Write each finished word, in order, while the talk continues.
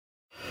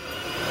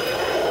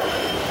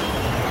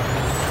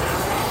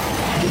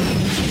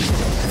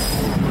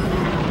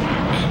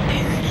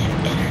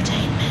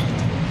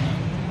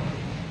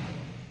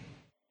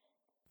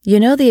You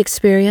know the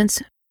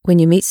experience when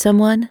you meet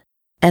someone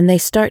and they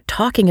start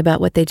talking about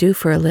what they do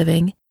for a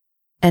living,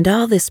 and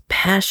all this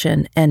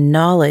passion and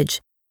knowledge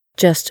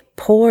just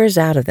pours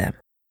out of them.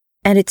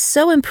 And it's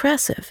so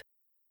impressive,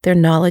 their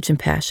knowledge and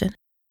passion,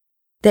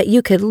 that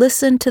you could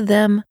listen to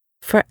them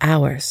for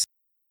hours.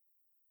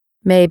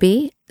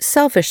 Maybe,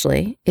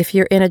 selfishly, if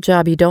you're in a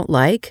job you don't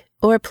like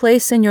or a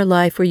place in your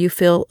life where you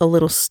feel a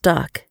little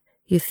stuck,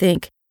 you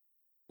think,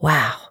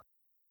 wow,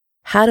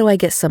 how do I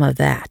get some of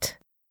that?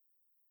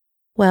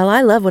 Well,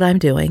 I love what I'm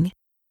doing,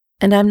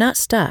 and I'm not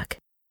stuck.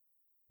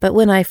 But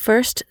when I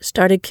first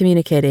started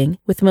communicating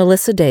with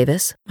Melissa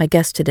Davis, my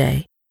guest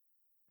today,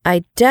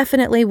 I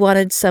definitely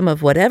wanted some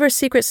of whatever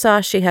secret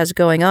sauce she has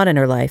going on in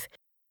her life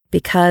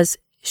because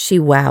she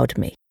wowed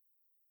me.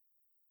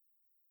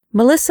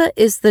 Melissa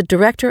is the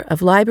Director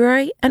of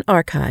Library and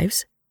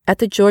Archives at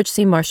the George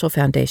C. Marshall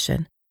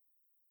Foundation,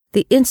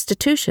 the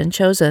institution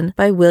chosen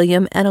by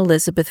William and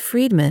Elizabeth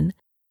Friedman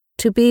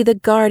to be the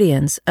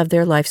guardians of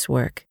their life's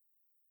work.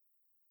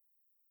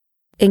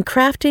 In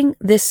crafting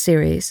this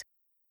series,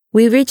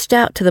 we reached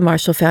out to the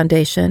Marshall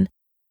Foundation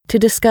to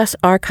discuss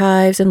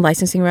archives and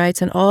licensing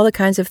rights and all the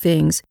kinds of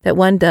things that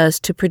one does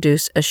to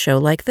produce a show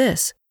like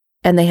this,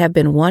 and they have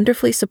been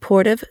wonderfully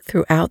supportive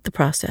throughout the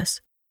process.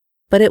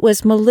 But it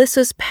was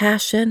Melissa's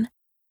passion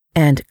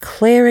and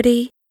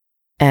clarity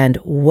and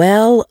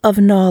well of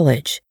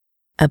knowledge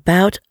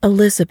about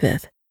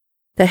Elizabeth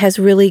that has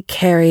really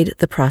carried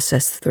the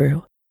process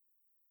through.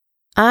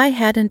 I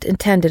hadn't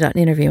intended on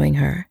interviewing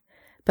her,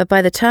 but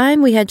by the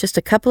time we had just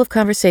a couple of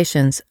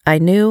conversations, I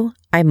knew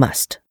I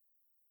must.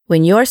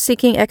 When you're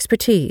seeking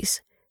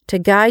expertise to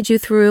guide you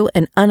through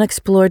an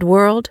unexplored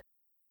world,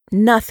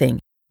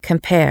 nothing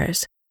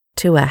compares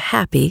to a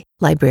happy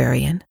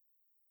librarian.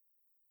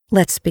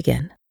 Let's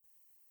begin.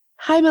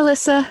 Hi,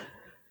 Melissa.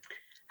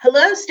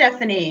 Hello,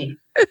 Stephanie.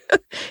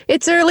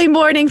 It's early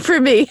morning for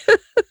me.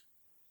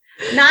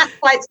 Not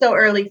quite so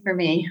early for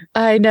me.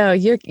 I know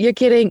you're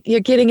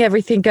getting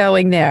everything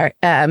going there,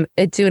 and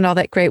doing all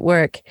that great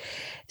work.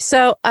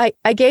 So I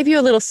gave you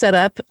a little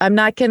setup. I'm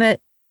not going to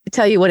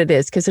tell you what it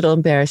is because it'll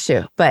embarrass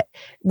you, but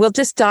we'll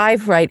just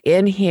dive right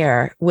in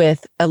here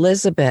with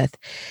Elizabeth,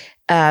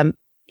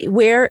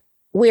 where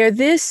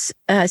this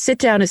sit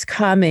down is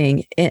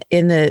coming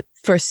in the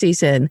first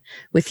season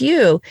with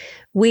you.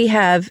 We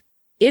have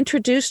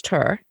introduced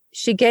her.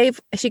 She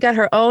got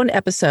her own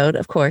episode,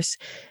 of course,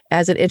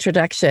 as an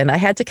introduction. I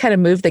had to kind of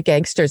move the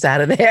gangsters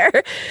out of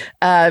there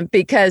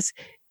because,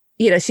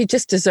 she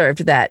just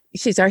deserved that.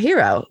 She's our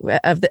hero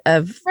of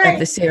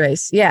the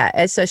series. Yeah.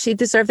 And so she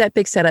deserved that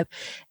big setup.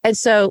 And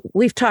so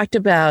we've talked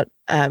about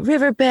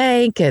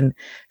Riverbank and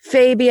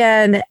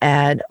Fabian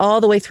and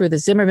all the way through the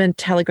Zimmerman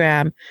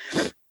telegram.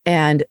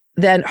 And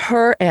then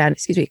her and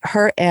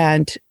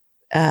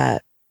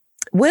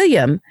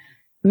William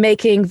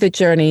making the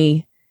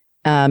journey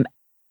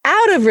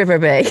out of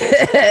Riverbank,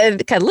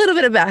 and kind of a little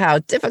bit about how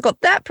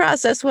difficult that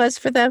process was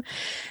for them,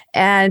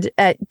 and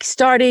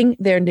starting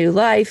their new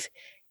life.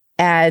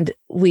 And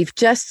we've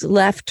just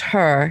left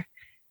her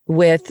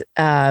with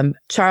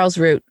Charles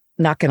Root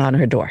knocking on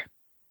her door.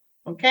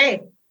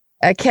 Okay.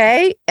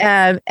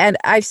 And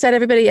I've set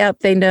everybody up.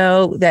 They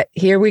know that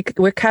here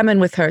we're coming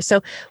with her.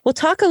 So we'll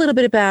talk a little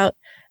bit about,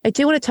 I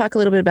do want to talk a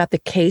little bit about the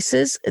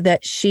cases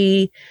that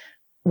she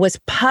was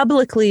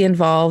publicly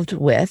involved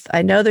with.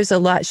 I know there's a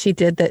lot she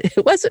did that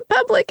it wasn't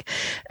public,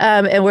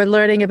 and we're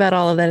learning about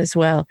all of that as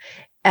well.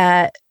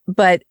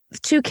 But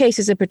two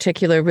cases in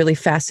particular really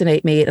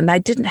fascinate me, and I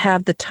didn't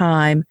have the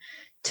time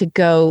to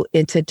go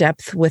into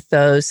depth with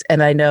those.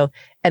 And I know,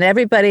 and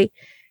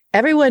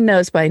everyone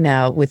knows by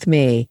now with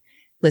me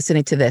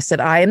listening to this,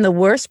 that I am the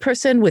worst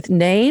person with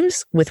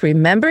names, with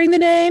remembering the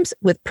names,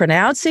 with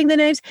pronouncing the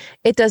names.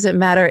 It doesn't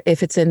matter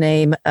if it's a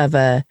name of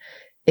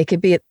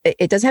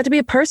it doesn't have to be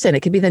a person.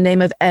 It could be the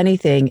name of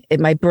anything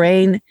in my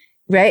brain.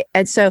 Right.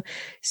 And so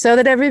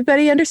that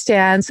everybody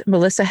understands,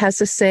 Melissa has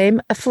the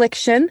same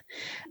affliction,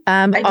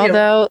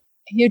 although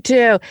you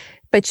do,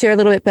 but you're a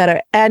little bit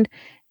better. And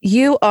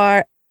you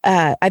are,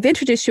 I've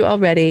introduced you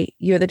already.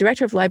 You're the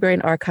Director of Library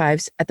and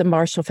Archives at the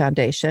Marshall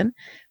Foundation,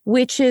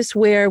 which is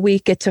where we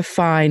get to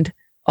find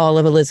all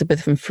of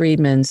Elizabeth and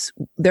Friedman's,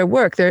 their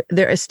work,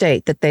 their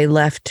estate that they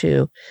left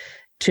to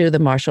the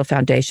Marshall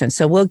Foundation.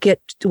 So we'll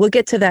get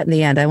to that in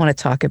the end. I want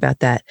to talk about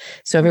that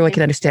so everyone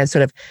can understand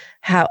sort of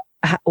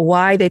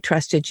why they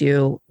trusted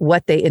you,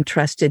 what they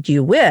entrusted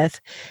you with,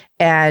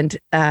 and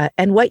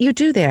what you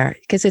do there,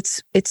 because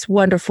it's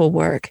wonderful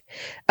work.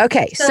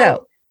 Okay,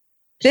 so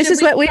this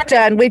is what we've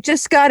done. We've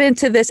just got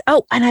into this.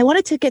 Oh, and I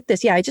wanted to get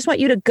this. Yeah, I just want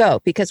you to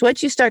go, because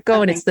once you start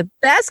going, it's the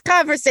best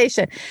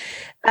conversation.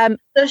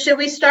 So should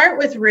we start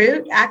with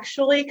Root,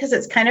 actually, because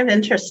it's kind of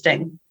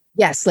interesting?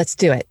 Yes, let's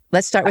do it.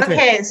 Let's start with Root.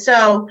 Okay,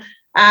 so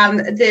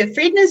the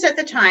Friedmans at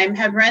the time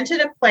had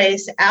rented a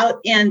place out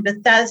in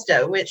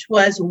Bethesda, which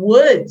was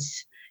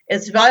woods.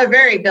 It's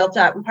very built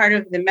up and part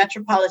of the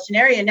metropolitan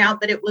area now,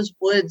 but it was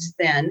woods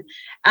then.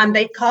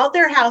 They called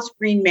their house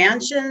Green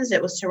Mansions.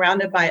 It was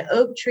surrounded by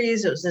oak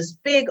trees. It was this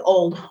big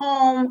old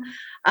home.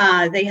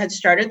 They had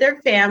started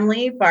their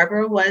family.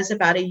 Barbara was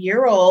about a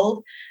year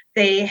old.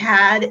 They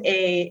had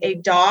a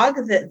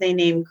dog that they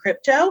named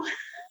Crypto.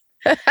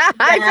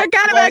 I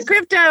forgot about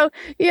Crypto.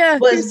 Yeah.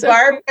 Was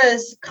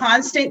Barbara's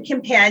constant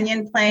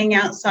companion playing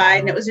outside.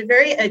 And it was a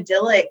very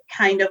idyllic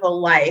kind of a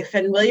life.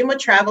 And William would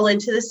travel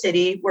into the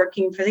city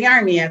working for the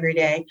Army every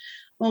day.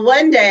 Well,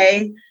 one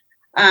day,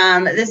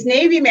 this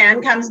Navy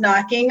man comes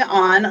knocking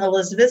on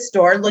Elizabeth's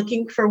door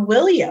looking for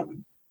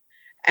William.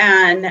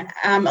 And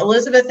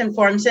Elizabeth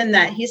informs him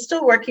that he's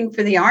still working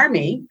for the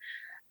Army.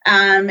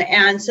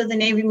 And so the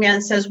Navy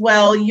man says,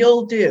 well,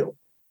 you'll do.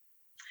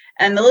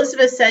 And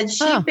Elizabeth said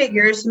she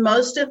figures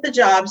most of the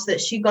jobs that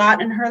she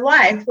got in her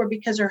life were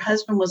because her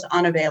husband was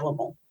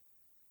unavailable.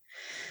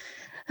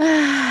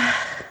 I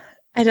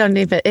don't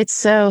even, it's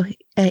so,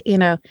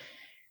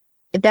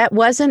 that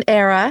was an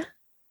era.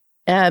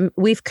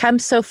 We've come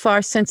so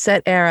far since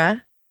that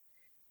era.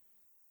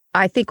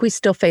 I think we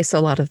still face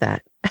a lot of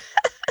that.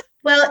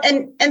 Well,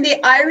 and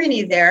the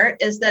irony there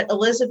is that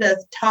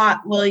Elizabeth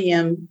taught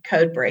William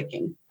code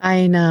breaking.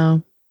 I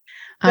know.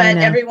 But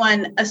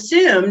everyone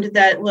assumed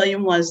that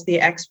William was the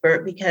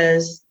expert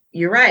because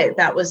you're right,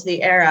 that was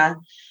the era.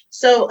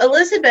 So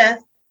Elizabeth,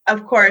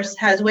 of course,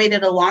 has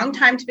waited a long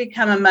time to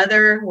become a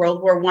mother.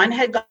 World War I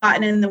had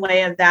gotten in the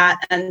way of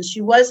that. And she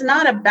was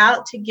not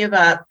about to give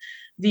up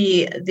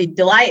the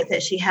delight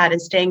that she had in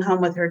staying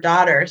home with her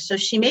daughter. So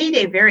she made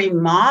a very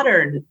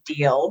modern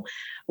deal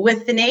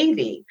with the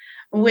Navy,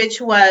 which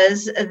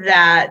was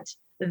that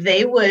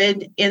they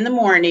would, in the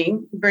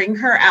morning, bring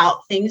her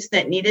out things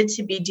that needed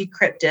to be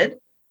decrypted.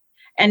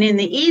 And in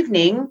the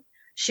evening,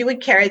 she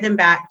would carry them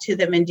back to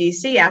them in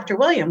DC after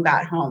William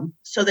got home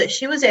so that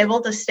she was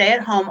able to stay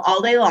at home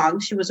all day long.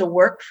 She was a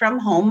work from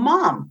home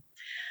mom,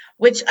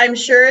 which I'm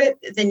sure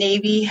the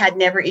Navy had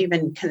never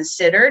even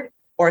considered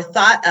or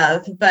thought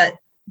of, but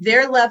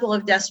their level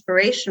of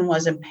desperation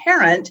was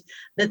apparent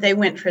that they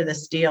went for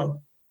this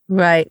deal.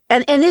 Right.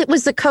 And it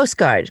was the Coast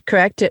Guard,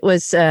 correct? It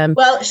was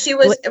well, she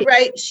was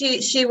right.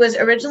 She was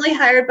originally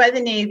hired by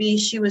the Navy.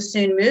 She was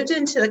soon moved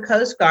into the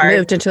Coast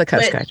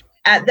Guard.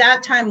 At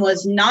that time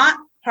was not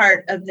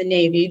part of the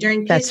Navy.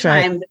 During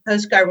peacetime, the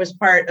Coast Guard was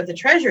part of the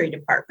Treasury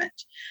Department.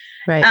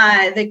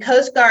 Right. The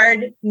Coast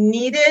Guard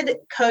needed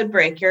code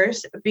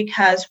breakers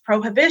because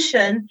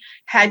Prohibition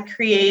had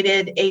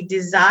created a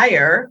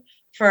desire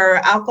for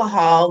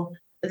alcohol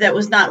that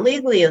was not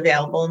legally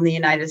available in the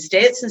United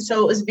States. And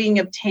so it was being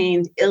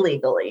obtained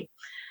illegally.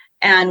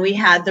 And we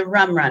had the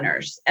rum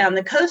runners. And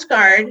the Coast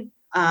Guard,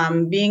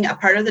 being a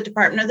part of the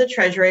Department of the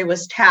Treasury,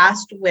 was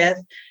tasked with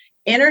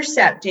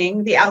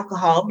intercepting the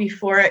alcohol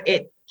before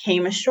it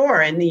came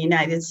ashore in the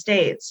United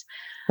States.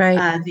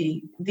 Right.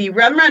 The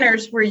rum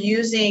runners were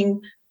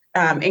using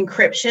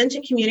encryption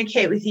to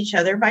communicate with each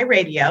other by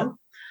radio.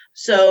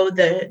 So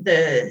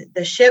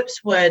the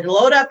ships would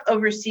load up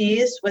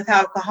overseas with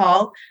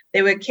alcohol.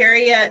 They would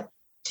carry it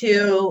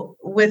to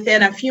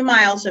within a few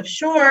miles of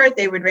shore.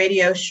 They would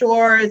radio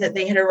shore that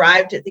they had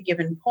arrived at the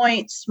given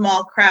point.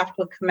 Small craft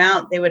would come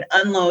out. They would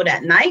unload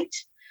at night.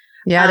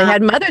 Yeah, they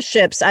had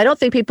motherships. I don't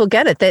think people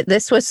get it. That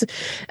this was,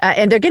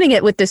 and they're getting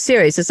it with this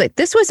series. It's like,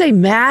 this was a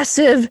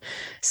massive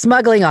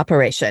smuggling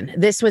operation.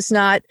 This was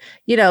not,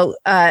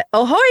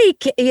 ahoy,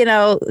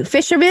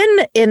 fishermen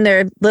in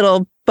their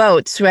little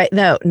boats, right?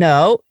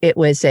 No, it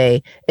was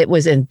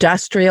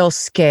industrial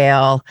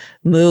scale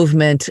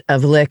movement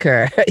of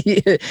liquor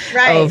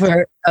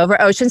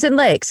over oceans and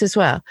lakes as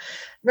well.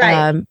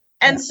 Right.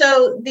 And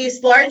so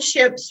these large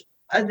ships,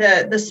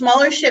 the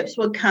smaller ships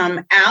would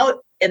come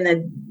out in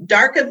the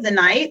dark of the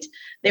night.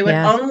 They would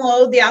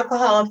unload the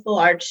alcohol off the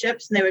large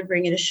ships and they would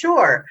bring it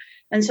ashore.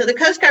 And so the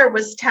Coast Guard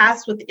was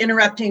tasked with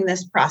interrupting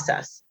this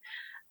process.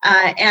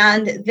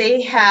 And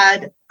they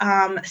had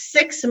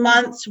 6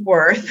 months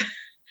worth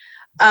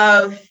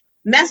of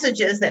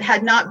messages that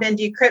had not been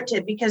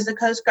decrypted because the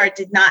Coast Guard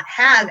did not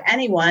have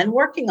anyone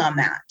working on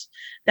that.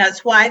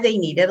 That's why they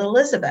needed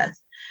Elizabeth.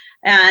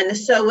 And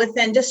so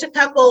within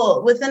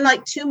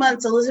like 2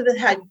 months, Elizabeth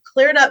had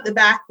cleared up the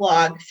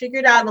backlog,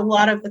 figured out a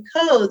lot of the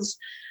codes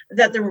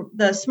that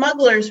the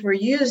smugglers were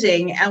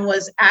using, and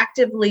was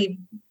actively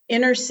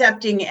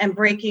intercepting and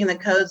breaking the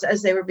codes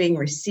as they were being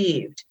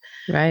received.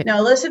 Right. Now,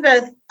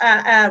 Elizabeth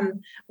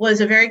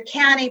was a very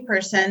canny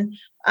person,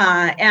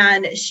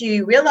 and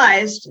she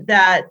realized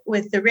that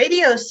with the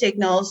radio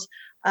signals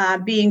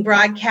being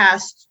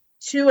broadcast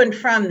to and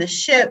from the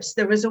ships,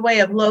 there was a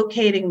way of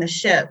locating the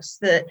ships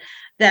that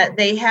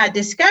they had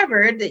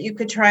discovered that you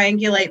could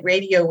triangulate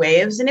radio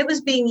waves, and it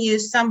was being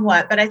used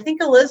somewhat. But I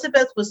think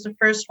Elizabeth was the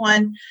first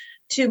one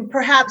to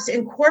perhaps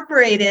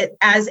incorporate it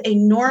as a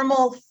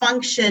normal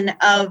function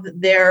of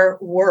their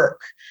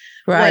work.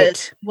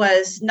 Right.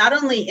 Was not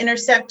only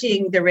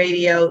intercepting the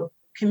radio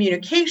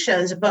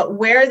communications, but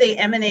where they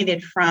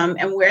emanated from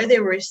and where they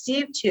were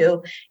received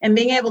to, and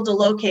being able to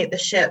locate the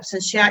ships.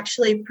 And she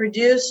actually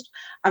produced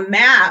a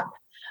map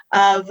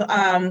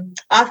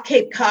off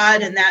Cape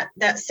Cod and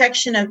that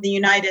section of the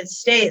United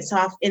States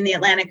off in the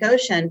Atlantic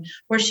Ocean,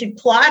 where she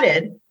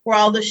plotted where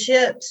all the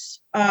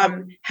ships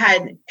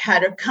had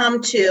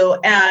come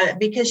to,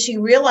 because she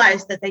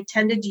realized that they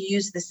tended to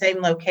use the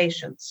same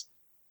locations.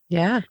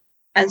 Yeah.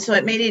 And so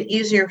it made it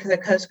easier for the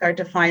Coast Guard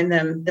to find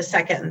them the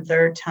second and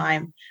third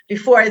time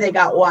before they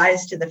got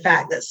wise to the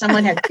fact that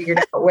someone had figured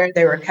out where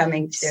they were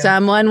coming to.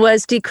 Someone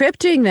was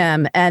decrypting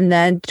them and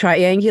then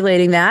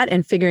triangulating that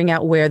and figuring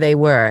out where they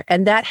were.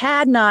 And that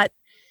had not,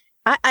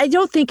 I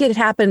don't think it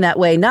happened that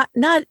way. Not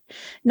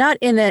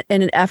in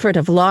an effort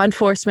of law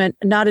enforcement,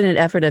 not in an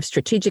effort of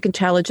strategic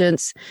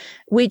intelligence.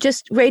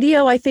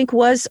 Radio, I think,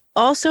 was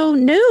also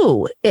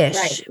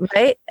new-ish,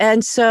 right?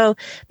 And so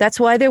that's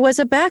why there was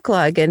a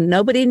backlog and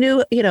nobody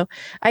knew,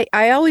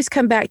 I always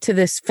come back to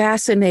this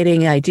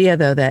fascinating idea,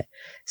 though, that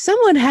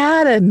someone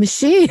had a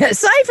machine, a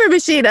cipher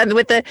machine, and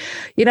with the,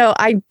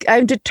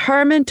 I'm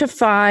determined to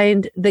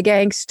find the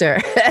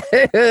gangster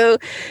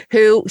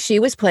who she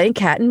was playing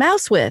cat and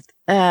mouse with.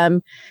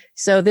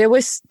 So there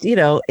was,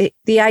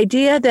 the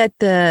idea that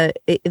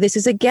this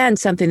is again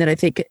something that I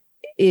think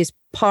is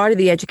part of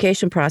the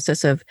education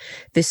process of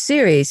this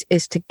series,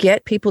 is to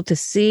get people to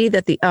see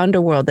that the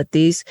underworld, that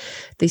these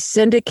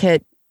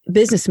syndicate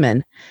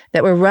businessmen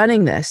that were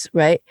running this,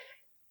 right,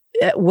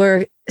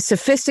 were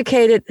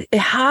sophisticated,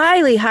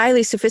 highly,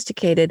 highly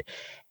sophisticated,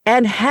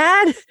 and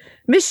had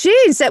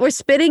machines that were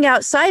spitting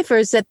out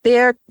ciphers that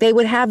they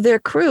would have their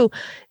crew,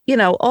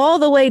 all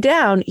the way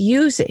down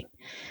using.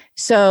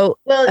 So,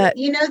 that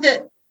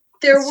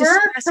there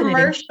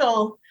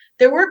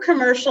were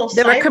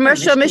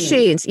commercial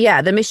machines.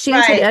 Yeah, the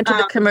machines had entered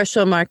the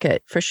commercial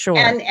market for sure.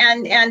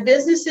 And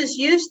businesses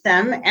used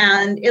them,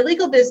 and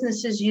illegal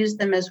businesses used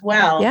them as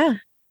well. Yeah.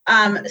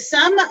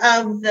 Some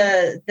of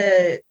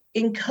the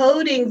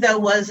encoding, though,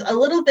 was a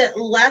little bit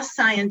less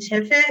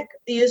scientific,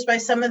 used by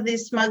some of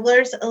these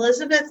smugglers.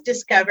 Elizabeth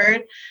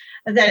discovered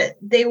that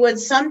they would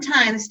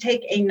sometimes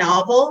take a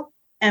novel,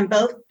 and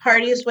both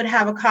parties would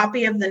have a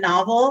copy of the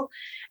novel,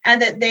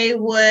 and that they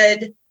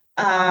would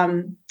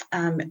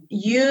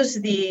use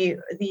the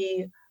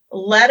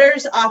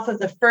letters off of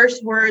the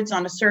first words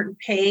on a certain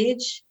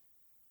page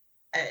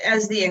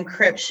as the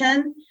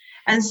encryption.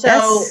 And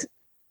so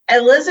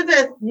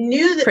Elizabeth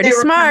knew that they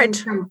were coming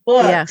from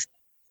books. Yeah.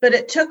 But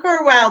it took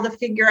her a while to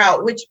figure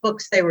out which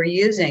books they were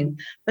using.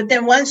 But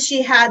then once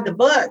she had the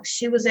books,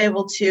 she was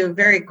able to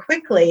very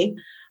quickly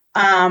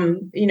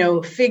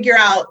figure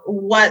out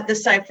what the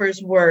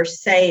ciphers were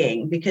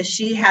saying, because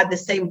she had the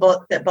same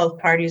book that both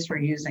parties were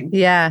using.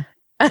 Yeah.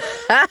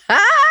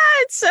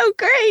 It's so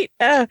great.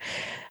 Oh,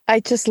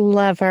 I just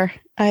love her.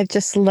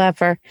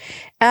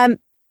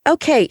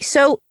 Okay.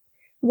 So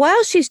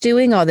while she's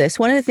doing all this,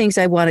 one of the things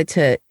I wanted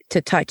to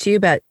talk to you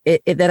about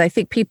that I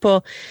think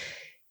people,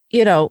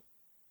 we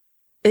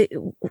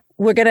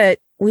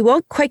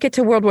won't quite get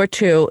to World War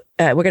II.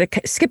 We're going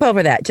to skip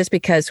over that just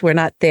because we're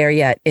not there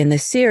yet in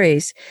this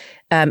series.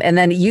 And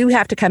then you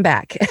have to come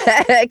back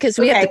because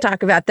we have to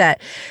talk about that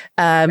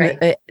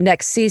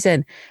next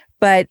season.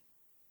 But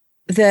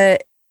the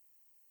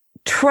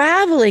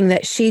traveling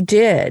that she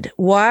did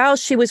while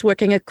she was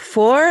working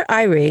for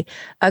IRI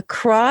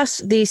across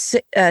these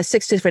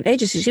 6 different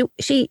agencies,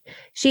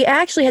 she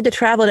actually had to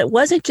travel. And it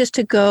wasn't just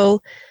to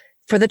go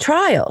for the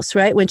trials,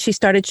 right? When she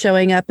started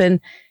showing up and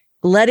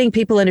letting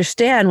people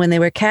understand when they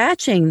were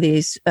catching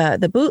these,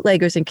 the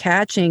bootleggers and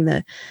catching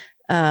the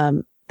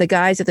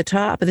guys at the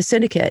top of the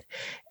syndicate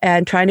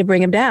and trying to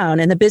bring them down,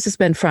 and the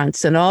businessmen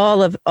fronts and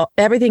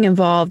everything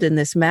involved in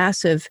this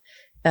massive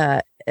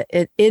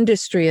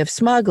industry of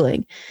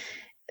smuggling,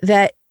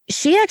 that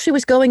she actually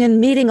was going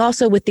and meeting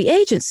also with the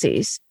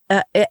agencies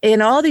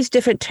in all these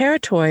different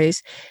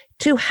territories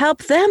to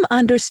help them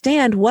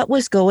understand what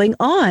was going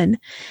on.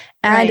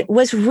 And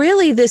was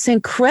really this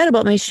incredible.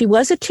 I mean, she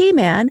was a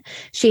T-man.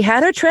 She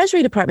had her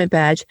Treasury Department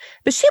badge,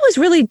 but she was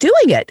really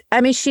doing it. I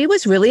mean, she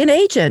was really an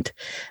agent,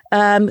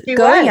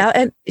 going out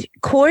and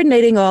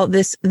coordinating all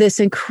this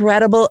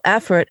incredible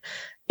effort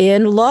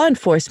in law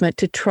enforcement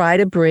to try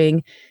to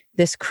bring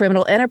this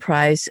criminal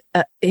enterprise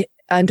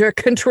under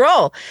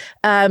control,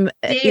 and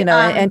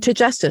to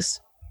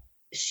justice.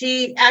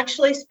 She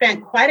actually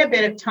spent quite a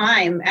bit of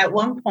time at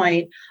one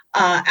point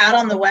out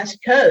on the West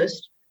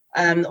Coast,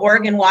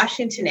 Oregon,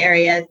 Washington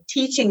area,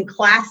 teaching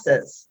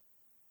classes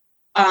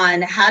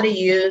on how to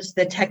use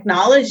the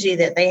technology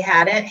that they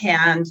had at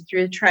hand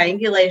through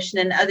triangulation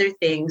and other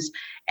things,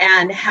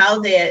 and how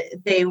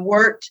they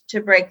worked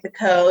to break the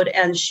code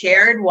and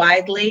shared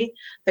widely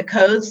the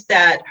codes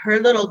that her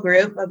little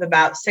group of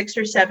about 6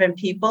 or 7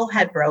 people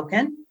had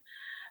broken,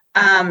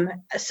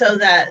 so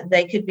that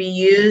they could be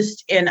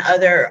used in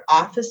other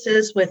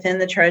offices within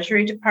the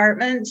Treasury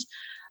Department,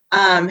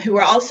 who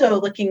were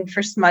also looking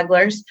for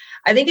smugglers.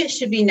 I think it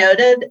should be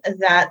noted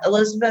that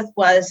Elizabeth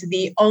was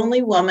the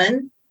only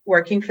woman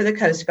working for the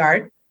Coast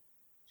Guard,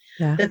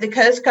 that the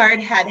Coast Guard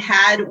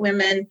had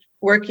women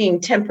working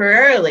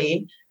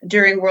temporarily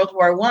during World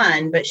War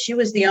I, but she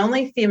was the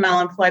only female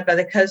employed by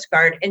the Coast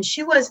Guard, and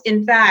she was,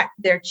 in fact,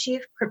 their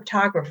chief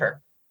cryptographer.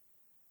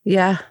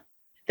 Yeah.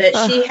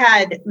 that she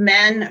had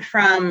men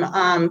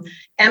from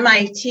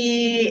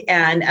MIT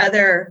and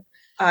other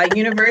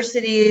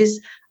universities.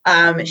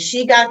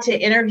 She got to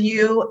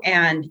interview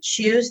and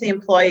choose the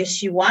employees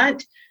she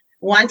wanted.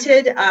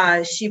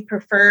 She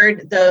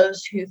preferred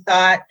those who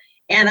thought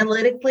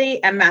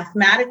analytically and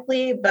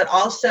mathematically, but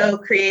also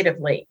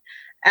creatively.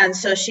 And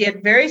so she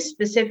had very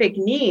specific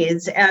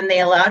needs, and they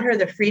allowed her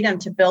the freedom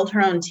to build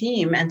her own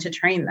team and to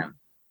train them.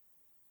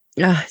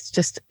 Oh, it's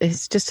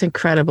just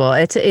incredible.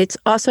 It's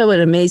also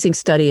an amazing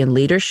study in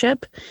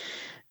leadership.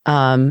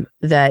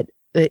 That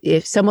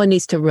if someone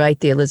needs to write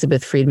the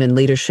Elizabeth Friedman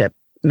leadership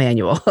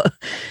manual,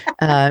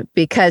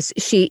 because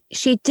she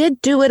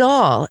did do it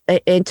all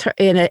at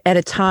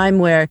a time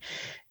where,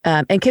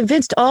 and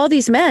convinced all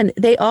these men.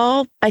 They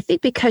all, I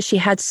think, because she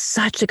had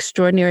such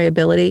extraordinary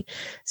ability,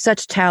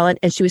 such talent,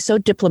 and she was so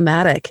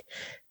diplomatic.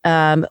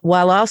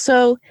 While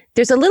also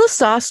there's a little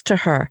sauce to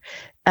her.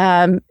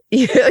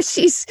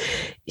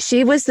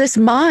 She was this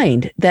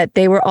mind that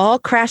they were all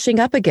crashing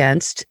up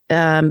against,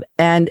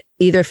 and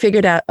either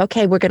figured out,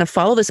 okay, we're going to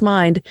follow this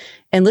mind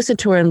and listen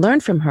to her and learn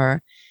from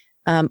her,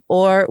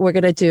 or we're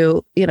going to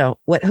do,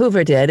 what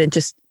Hoover did and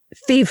just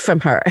thieve from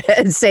her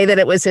and say that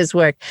it was his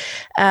work.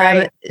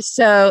 Right.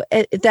 So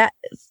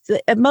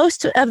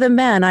most of the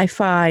men I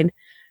find,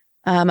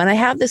 and I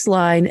have this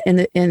line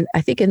in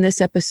I think in this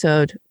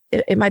episode,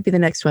 it might be the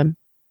next one,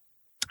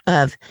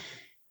 of,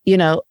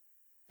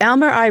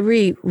 Elmer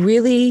Irie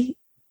really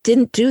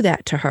didn't do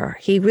that to her.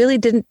 He really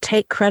didn't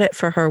take credit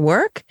for her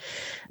work.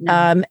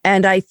 No.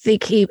 And I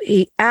think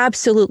he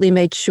absolutely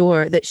made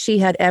sure that she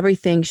had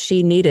everything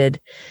she needed,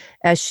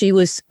 as she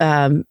was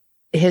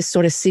his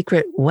sort of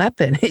secret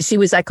weapon.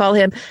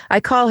 I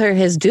call her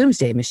his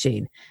doomsday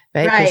machine,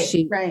 right?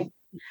 Right.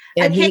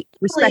 And he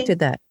respected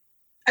that.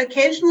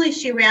 Occasionally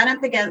she ran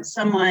up against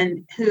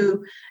someone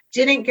who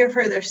didn't give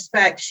her the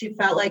respect she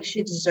felt like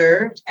she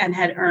deserved and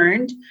had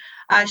earned.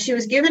 She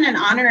was given an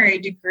honorary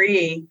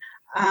degree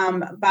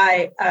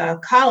by a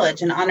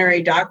college, an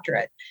honorary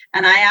doctorate.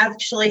 And I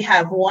actually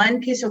have one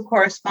piece of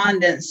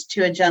correspondence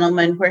to a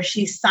gentleman where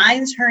she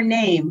signs her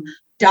name,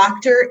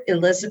 Dr.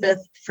 Elizabeth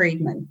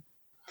Friedman.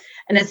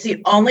 And it's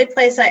the only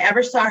place I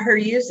ever saw her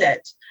use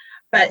it.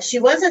 But she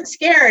wasn't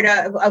scared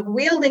of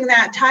wielding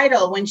that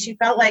title when she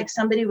felt like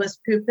somebody was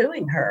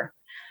poo-pooing her.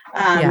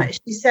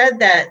 She said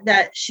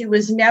that she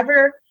was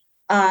never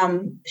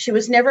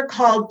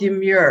called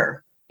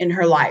demure in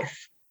her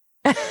life.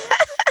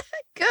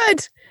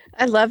 Good.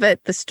 I love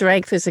it. The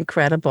strength is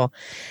incredible.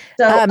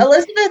 So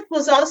Elizabeth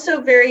was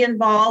also very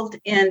involved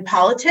in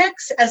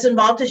politics, as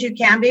involved as you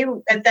can be.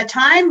 At that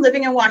time,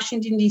 living in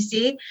Washington,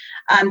 D.C.,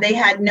 they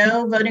had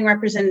no voting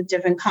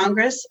representative in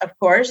Congress, of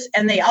course,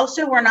 and they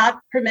also were not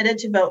permitted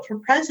to vote for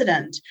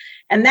president.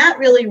 And that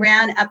really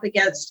ran up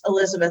against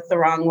Elizabeth the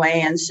wrong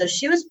way. And so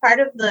she was part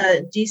of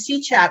the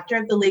D.C. chapter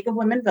of the League of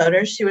Women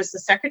Voters. She was the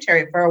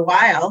secretary for a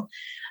while.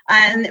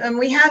 And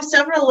we have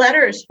several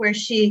letters where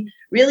she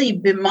really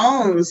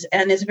bemoans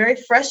and is very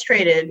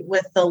frustrated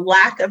with the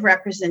lack of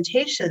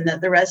representation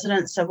that the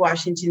residents of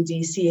Washington,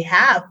 D.C.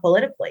 have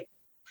politically.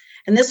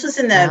 And this was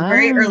in the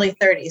very early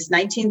 30s,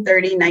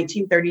 1930,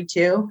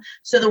 1932.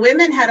 So the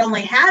women had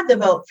only had the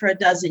vote for a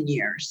dozen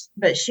years,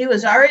 but she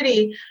was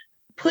already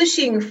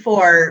pushing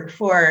for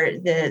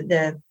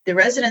the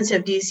residents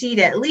of D.C.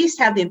 to at least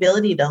have the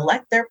ability to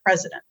elect their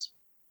president.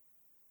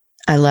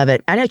 I love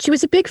it. I know she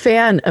was a big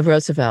fan of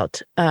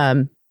Roosevelt.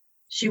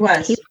 She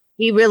was.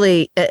 He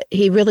really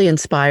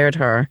inspired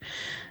her.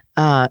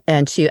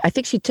 And I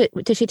think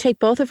did she take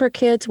both of her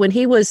kids when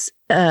he was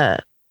in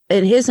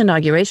his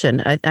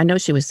inauguration? I know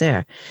she was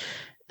there.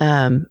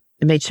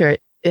 Made sure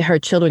her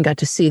children got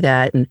to see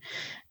that. And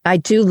I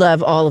do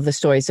love all of the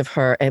stories of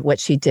her and what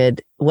she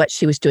did, what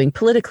she was doing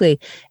politically,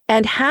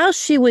 and how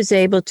she was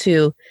able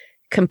to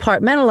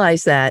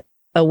compartmentalize that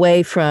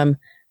away from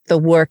the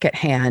work at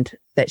hand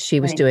that she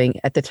was doing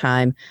at the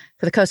time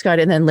for the Coast Guard,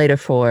 and then later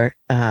for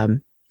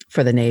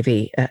the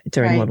Navy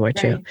during World War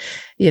II.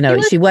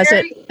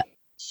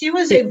 She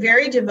was a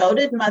very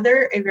devoted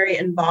mother, a very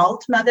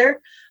involved mother.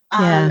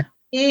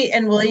 He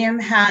and William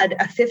had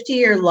a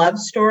 50-year love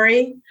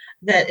story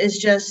that is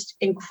just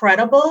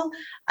incredible.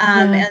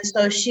 And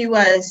so she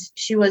was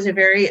a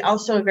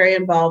very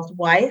involved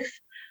wife.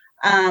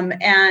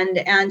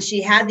 And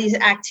she had these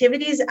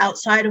activities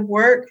outside of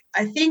work.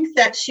 I think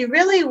that she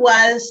really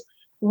was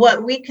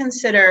what we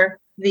consider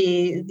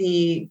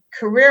the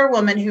career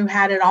woman who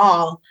had it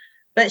all,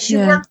 but she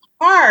worked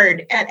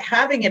hard at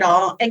having it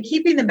all and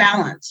keeping the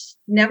balance,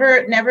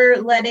 never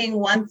letting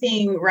one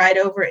thing ride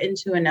over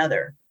into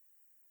another.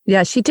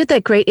 Yeah, she did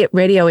that great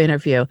radio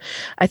interview.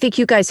 I think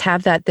you guys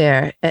have that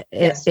there at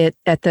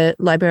the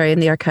library in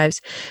the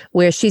archives,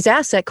 where she's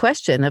asked that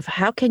question of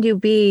how can you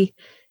be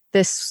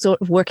this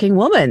sort of working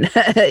woman.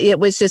 It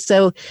was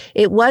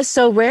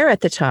so rare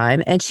at the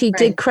time. And she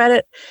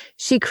Right.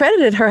 she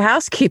credited her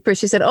housekeeper.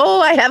 She said,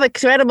 "Oh, I have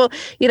incredible,"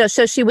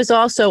 so she was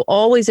also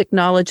always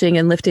acknowledging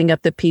and lifting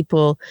up the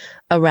people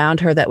around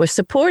her that were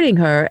supporting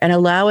her and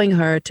allowing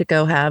her to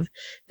go have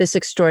this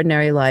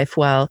extraordinary life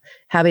while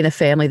having a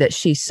family that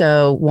she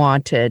so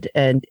wanted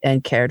and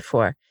cared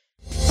for.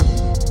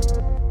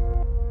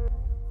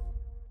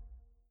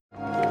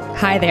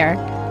 Hi there.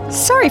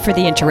 Sorry for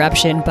the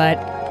interruption, but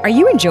are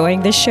you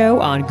enjoying this show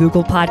on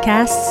Google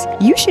Podcasts?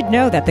 You should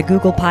know that the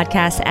Google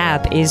Podcasts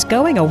app is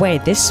going away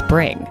this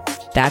spring.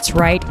 That's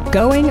right,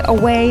 going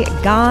away,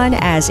 gone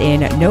as in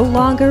no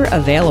longer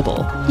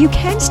available. You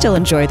can still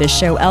enjoy this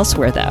show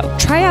elsewhere though.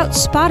 Try out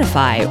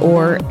Spotify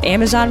or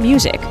Amazon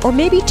Music, or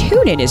maybe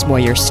TuneIn is more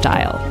your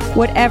style.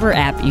 Whatever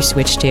app you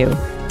switch to,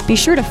 be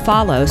sure to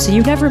follow so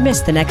you never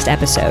miss the next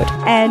episode.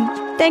 And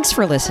thanks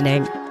for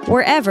listening,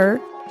 wherever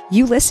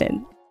you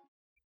listen.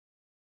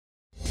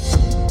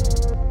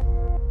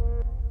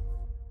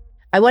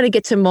 I want to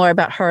get to more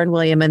about her and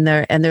William and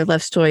their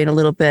love story in a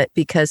little bit,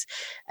 because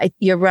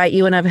you're right.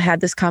 You and I have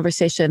had this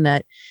conversation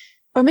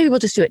or maybe we'll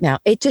just do it now.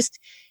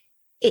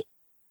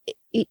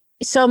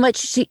 So much.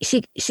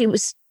 She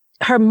was,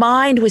 her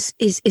mind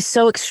is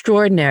so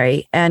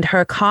extraordinary, and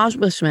her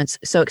accomplishments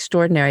so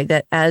extraordinary,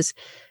 that as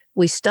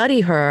we study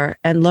her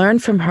and learn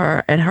from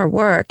her and her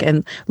work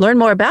and learn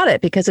more about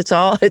it, because it's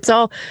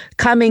all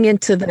coming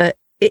into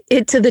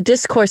the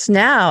discourse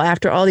now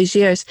after all these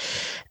years,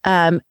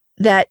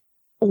 that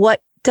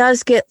what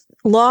does get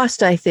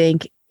lost, I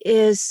think,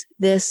 is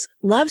this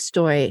love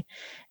story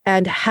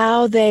and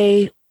how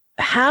they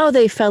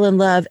fell in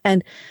love,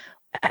 and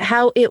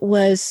how it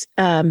was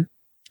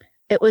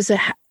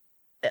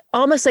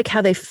almost like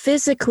how they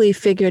physically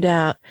figured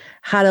out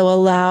how to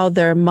allow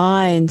their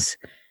minds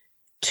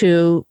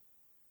to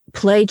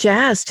play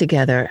jazz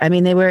together. I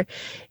mean,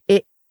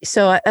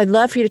 so I'd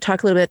love for you to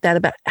talk a little bit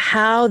about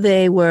how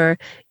they were,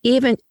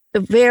 even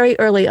very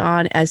early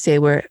on, as they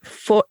were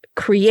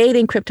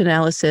creating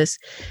cryptanalysis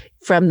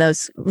from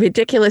those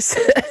ridiculous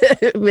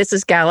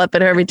Mrs. Gallup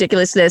and her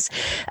ridiculousness,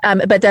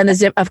 but then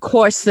of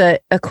course the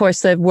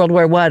World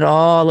War I,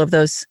 all of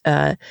those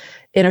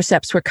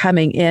intercepts were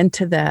coming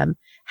into them.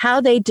 How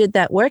they did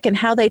that work and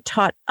how they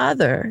taught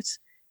others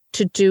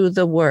to do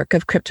the work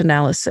of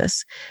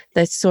cryptanalysis.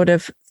 That's sort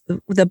of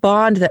the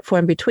bond that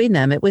formed between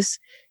them. It was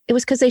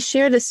because they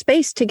shared a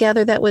space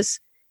together that was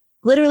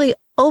literally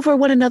over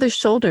one another's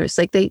shoulders.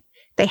 Like they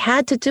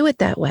had to do it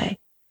that way.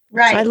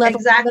 Right. So I love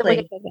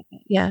exactly.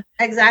 Yeah.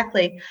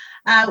 Exactly.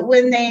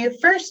 When they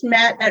first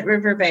met at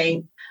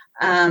Riverbank,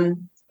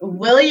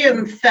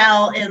 William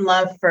fell in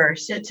love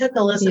first. It took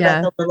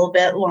Elizabeth a little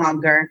bit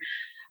longer.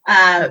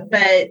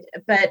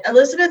 But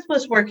Elizabeth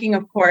was working,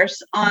 of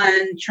course, on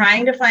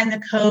trying to find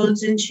the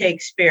codes in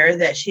Shakespeare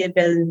that she had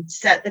been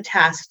set the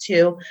task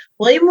to.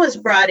 William was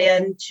brought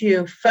in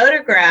to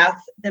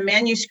photograph the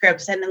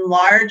manuscripts and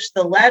enlarge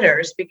the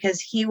letters, because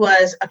he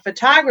was a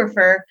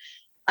photographer,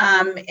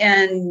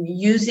 and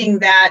using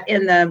that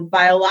in the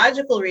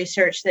biological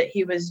research that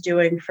he was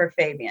doing for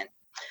Fabian.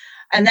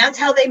 And that's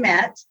how they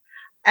met.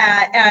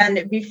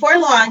 And before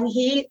long,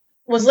 he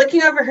was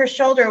looking over her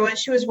shoulder what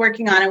she was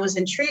working on and was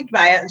intrigued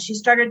by it. And she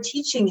started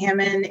teaching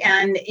him.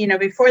 And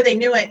before they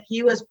knew it,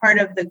 he was part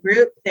of the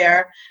group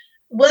there.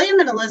 William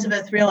and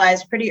Elizabeth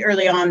realized pretty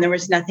early on there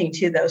was nothing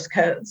to those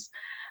codes.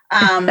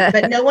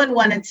 But no one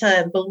wanted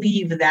to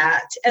believe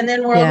that. And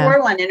then World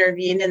War I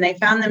intervened, and they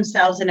found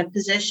themselves in a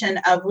position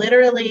of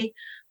literally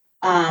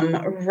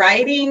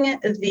writing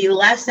the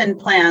lesson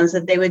plans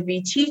that they would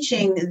be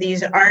teaching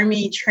these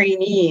Army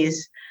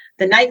trainees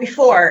the night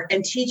before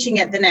and teaching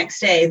it the next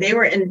day. They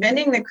were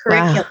inventing the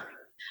curriculum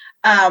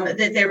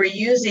that they were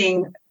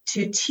using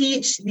to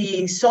teach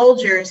the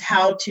soldiers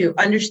how to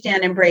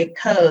understand and break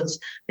codes.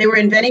 They were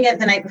inventing it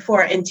the night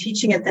before and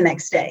teaching it the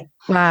next day.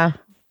 Wow.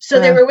 So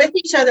they were with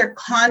each other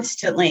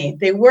constantly.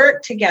 They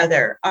worked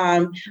together.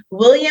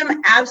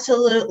 William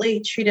absolutely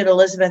treated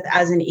Elizabeth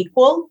as an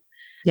equal.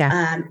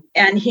 Yeah.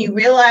 And he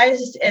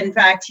realized, in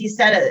fact, he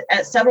said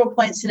at several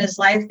points in his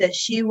life that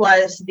she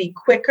was the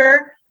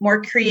quicker,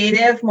 more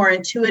creative, more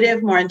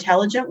intuitive, more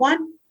intelligent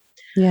one.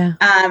 Yeah.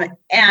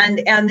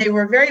 And they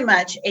were very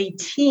much a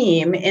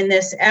team in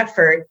this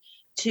effort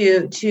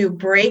to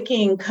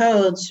breaking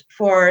codes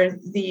for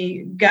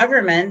the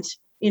government,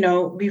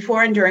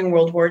 before and during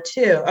World War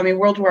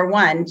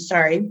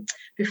I,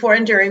 before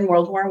and during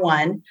World War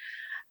I.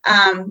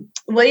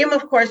 William,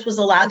 of course, was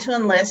allowed to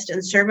enlist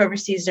and serve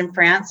overseas in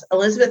France.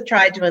 Elizabeth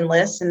tried to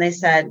enlist, and they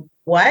said,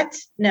 "What?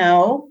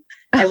 No,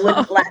 I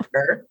wouldn't let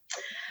her."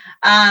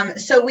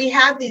 So we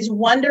have these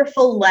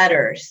wonderful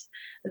letters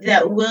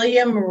that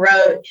William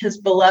wrote his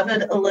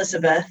beloved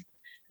Elizabeth,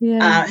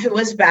 who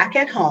was back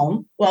at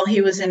home while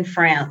he was in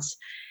France.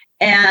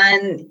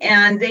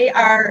 And they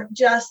are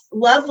just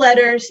love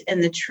letters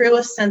in the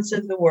truest sense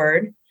of the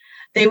word.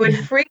 They would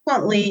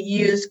frequently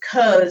use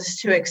codes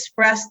to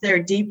express their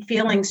deep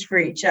feelings for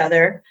each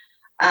other,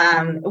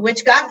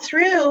 which got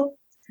through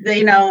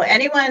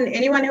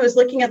Anyone who was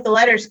looking at the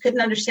letters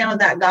couldn't understand what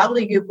that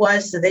gobbledygook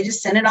was, so they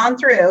just sent it on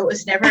through. It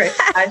was never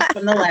excised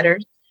from the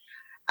letters.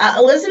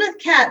 Elizabeth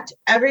kept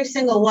every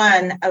single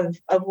one of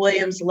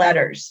William's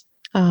letters.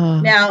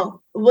 Oh. Now,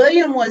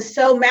 William was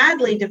so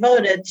madly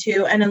devoted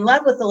to and in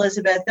love with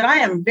Elizabeth that I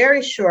am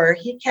very sure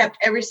he kept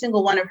every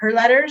single one of her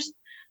letters,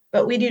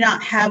 but we do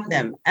not have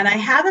them. And I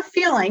have a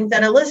feeling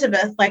that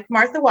Elizabeth, like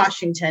Martha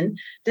Washington,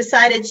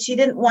 decided she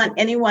didn't want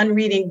anyone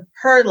reading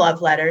her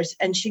love letters,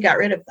 and she got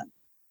rid of them.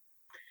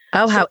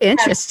 Oh, how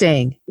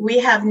interesting. We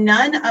have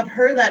none of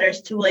her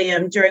letters to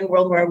William during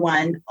World War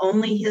I,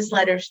 only his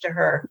letters to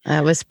her.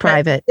 That was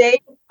private. But they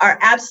are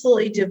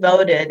absolutely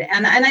devoted.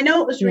 And I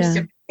know it was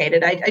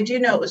reciprocated. I do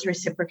know it was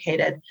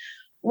reciprocated.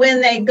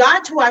 When they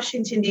got to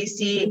Washington,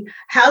 D.C.,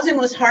 housing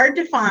was hard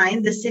to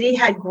find. The city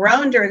had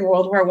grown during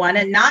World War I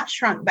and not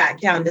shrunk back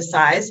down to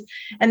size.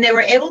 And they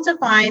were able to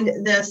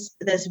find this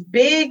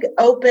big,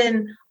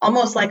 open,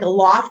 almost like a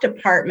loft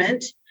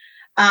apartment.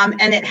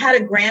 And it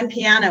had a grand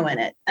piano in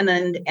it.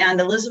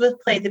 And Elizabeth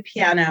played the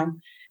piano.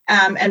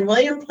 And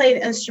William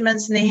played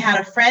instruments, and they had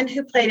a friend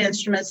who played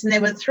instruments, and they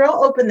would throw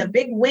open the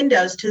big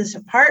windows to this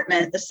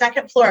apartment, the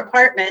second floor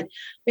apartment,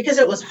 because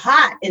it was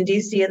hot in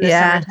DC in the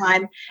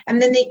summertime. And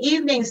then the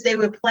evenings they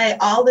would play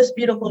all this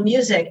beautiful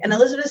music. And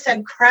Elizabeth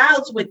said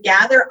crowds would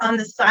gather on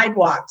the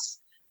sidewalks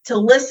to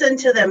listen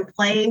to them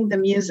playing the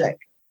music.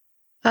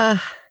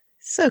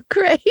 So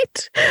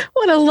great.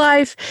 What a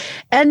life.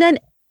 And then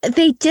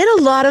they did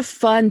a lot of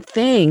fun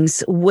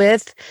things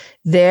with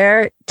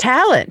their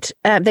talent.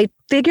 They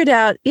figured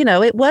out,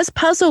 it was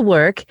puzzle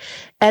work,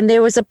 and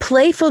there was a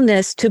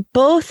playfulness to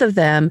both of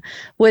them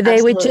where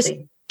they would just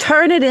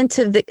turn it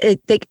into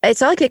it's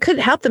not like they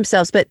couldn't help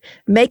themselves, but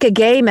make a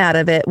game out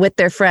of it with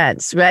their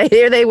friends, right?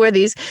 Here they were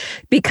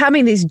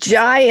becoming these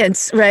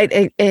giants,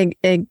 right?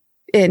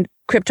 In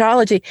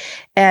cryptology,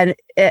 and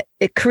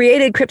it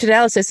created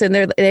cryptanalysis,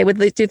 and they would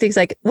do things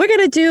like, we're going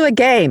to do a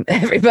game,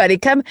 everybody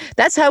come,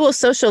 that's how we'll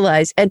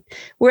socialize. And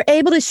we're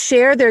able to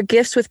share their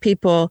gifts with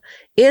people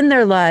in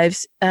their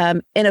lives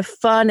in a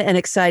fun and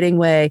exciting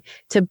way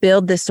to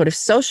build this sort of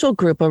social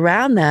group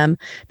around them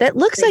that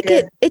looks like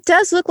it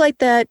does look like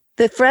that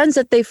the friends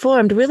that they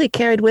formed really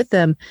carried with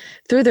them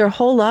through their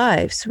whole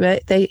lives,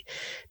 right? They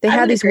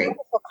had these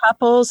wonderful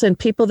couples and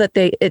people that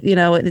they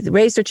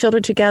raised their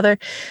children together.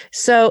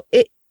 So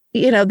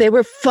they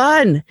were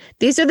fun.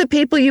 These are the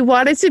people you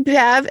wanted to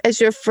have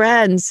as your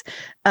friends.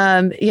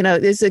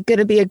 There's going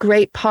to be a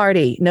great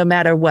party no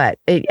matter what.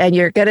 And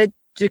you're going to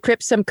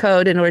decrypt some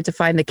code in order to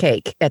find the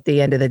cake at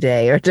the end of the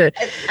day.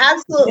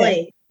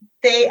 Absolutely.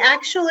 They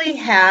actually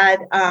had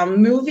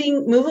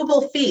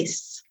movable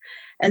feasts.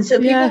 And so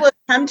people would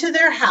come to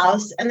their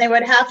house and they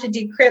would have to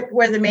decrypt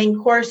where the main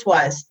course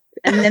was.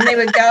 And then they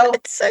would go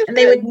and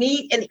they would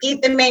meet and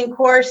eat the main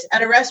course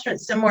at a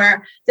restaurant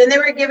somewhere. Then they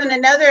were given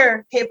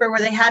another paper where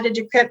they had to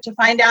decrypt to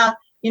find out,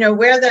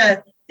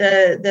 where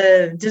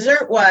the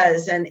dessert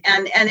was. And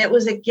it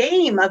was a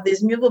game of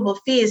these movable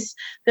feasts.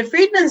 The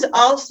Friedmans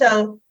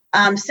also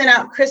sent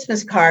out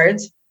Christmas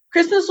cards.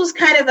 Christmas was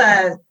kind of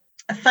a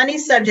funny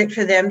subject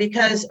for them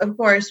because, of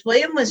course,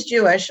 William was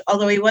Jewish,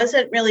 although he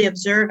wasn't really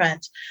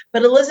observant.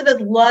 But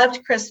Elizabeth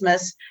loved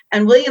Christmas,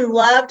 and William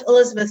loved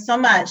Elizabeth so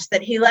much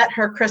that he let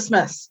her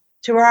Christmas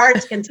to her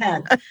heart's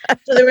content.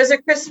 So there was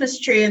a Christmas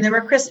tree, and there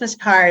were Christmas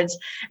cards,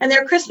 and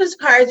their Christmas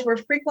cards were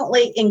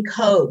frequently in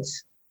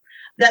codes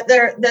that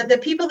the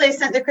people they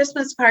sent the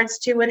Christmas cards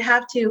to would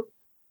have to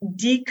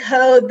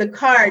decode the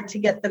card to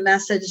get the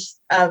message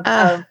of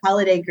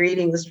holiday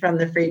greetings from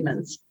the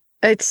Friedmans.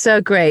 It's so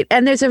great.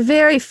 And there's a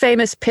very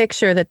famous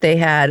picture that they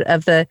had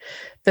of the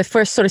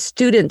first sort of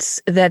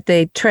students that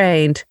they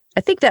trained.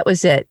 I think that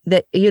was it.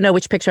 That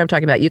which picture I'm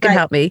talking about. You can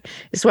help me.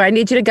 It's where I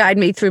need you to guide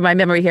me through my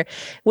memory here,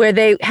 where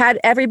they had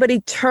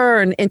everybody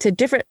turn into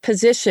different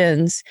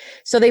positions.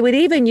 So they would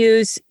even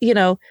use,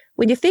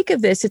 when you think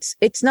of this,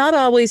 it's not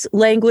always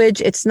language.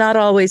 It's not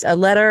always a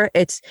letter.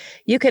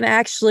 You can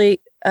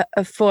actually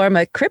form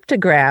a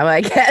cryptogram,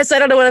 I guess. I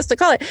don't know what else to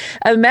call it.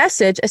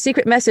 A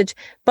secret message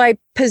by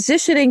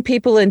positioning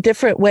people in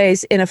different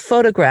ways in a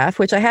photograph,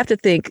 which I have to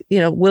think,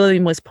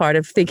 William was part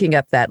of thinking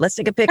up that. Let's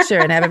take a picture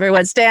and have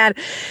everyone stand.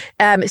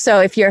 So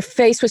if your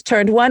face was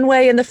turned one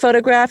way in the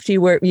photograph,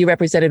 you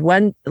represented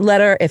one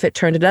letter. If it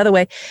turned another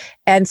way,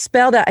 and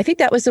spelled out, I think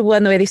that was the way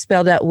they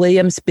spelled out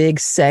William's big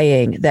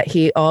saying that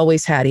he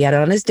always had. He had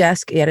it on his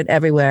desk. He had it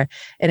everywhere.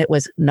 And it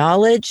was,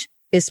 knowledge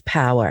is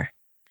power.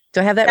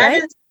 Do I have that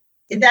right?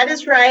 That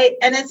is right.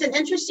 And it's an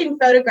interesting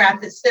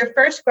photograph. It's their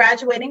first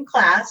graduating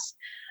class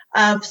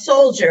of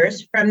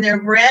soldiers from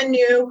their brand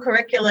new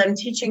curriculum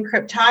teaching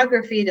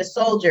cryptography to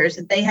soldiers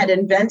that they had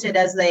invented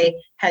as they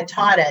had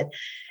taught it.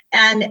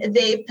 And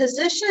they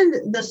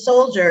positioned the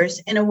soldiers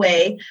in a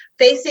way,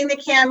 facing the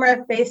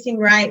camera, facing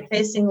right,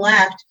 facing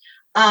left,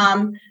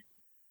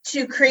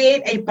 to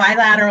create a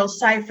bilateral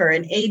cipher,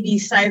 an AB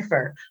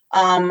cipher,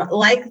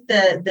 like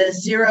the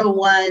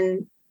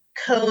 0-1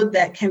 code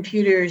that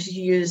computers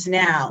use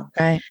now.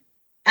 Right.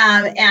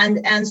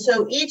 And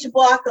so each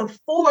block of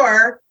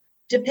 4,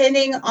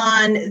 depending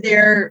on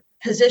their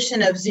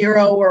position of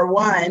 0 or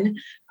 1,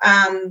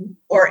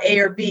 or A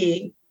or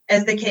B,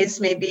 as the case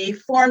may be,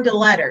 formed a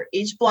letter.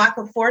 Each block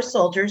of 4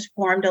 soldiers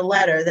formed a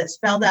letter that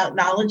spelled out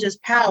knowledge is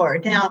power.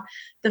 Now,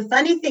 the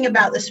funny thing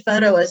about this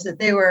photo is that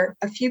they were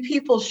a few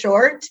people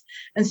short.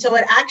 And so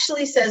it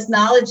actually says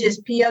knowledge is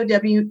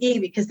POWE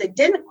because they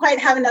didn't quite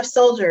have enough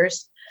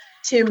soldiers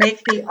to make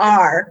the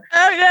R.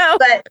 Oh, no.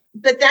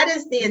 But that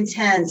is the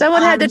intent.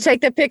 Someone had to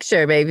take the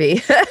picture, maybe.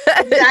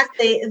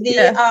 Exactly.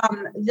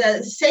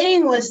 The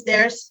saying was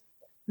theirs,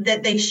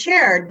 that they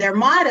shared their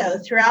motto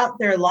throughout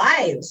their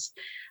lives.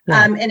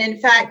 Yeah. And in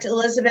fact,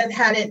 Elizabeth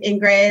had it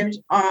engraved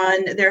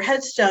on their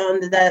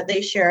headstone that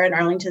they share in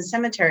Arlington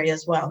Cemetery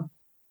as well.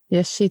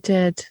 Yes, she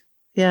did.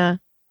 Yeah.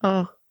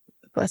 Oh,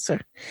 bless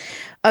her.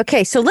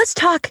 Okay, so let's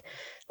talk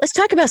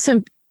about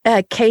some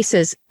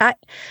cases.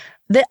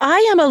 The I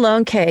am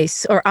alone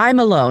case, or I'm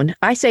alone.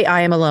 I say I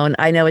am alone.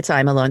 I know it's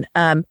I'm alone.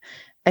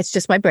 It's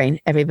just my brain,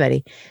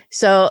 everybody.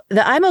 So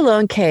the I'm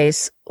alone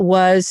case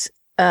was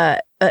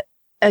a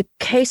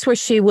case where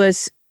she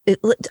was.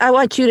 I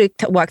want you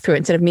to walk through it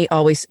instead of me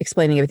always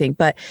explaining everything.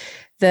 But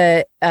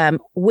the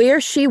where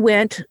she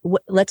went,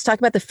 let's talk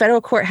about the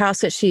federal courthouse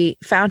that she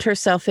found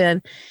herself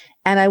in.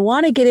 And I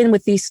want to get in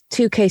with these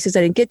 2 cases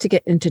I didn't get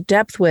into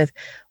depth with.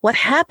 What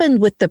happened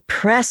with the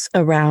press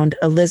around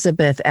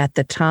Elizabeth at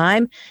the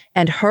time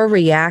and her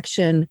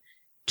reaction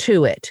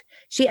to it.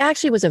 She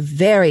actually was a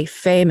very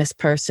famous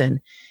person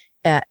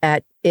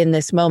in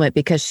this moment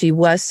because she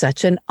was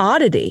such an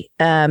oddity.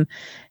 And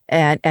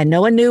no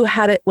one knew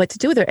what to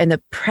do with her. And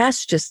the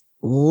press just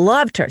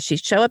loved her.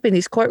 She'd show up in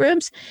these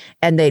courtrooms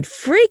and they'd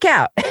freak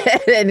out.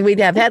 And we'd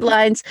have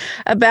headlines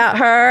about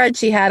her. And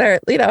she had her,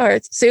 her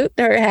suit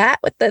and her hat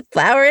with the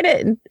flower in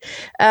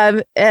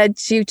it. And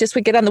she just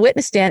would get on the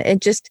witness stand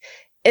and just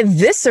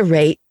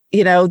eviscerate,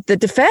 the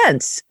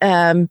defense.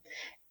 And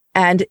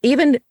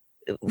even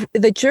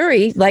the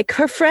jury, like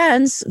her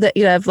friends,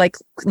 that, like,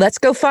 let's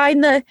go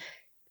find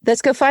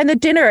the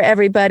dinner,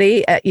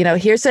 everybody.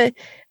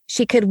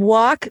 She could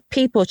walk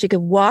people. She could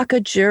walk a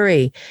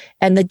jury.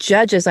 And the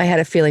judges, I had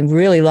a feeling,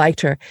 really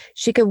liked her.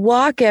 She could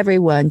walk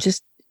everyone.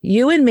 Just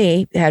you and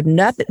me had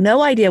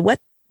no idea what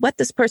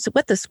this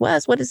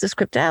was. What is this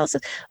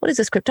cryptanalysis? What is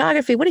this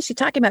cryptography? What is she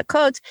talking about?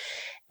 Codes.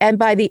 And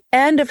by the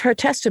end of her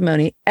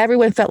testimony,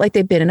 everyone felt like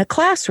they'd been in a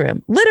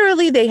classroom.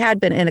 Literally, they had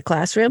been in a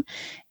classroom.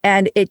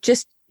 And it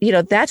just,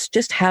 that's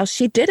just how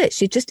she did it.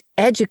 She just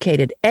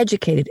educated.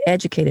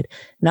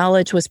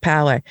 Knowledge was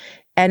power.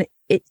 And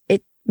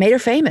it made her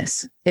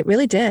famous. It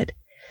really did.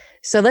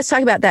 So let's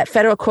talk about that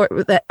federal court,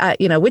 that,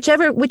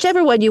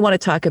 whichever one you want to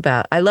talk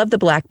about. I love the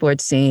blackboard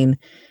scene.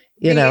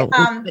 Let's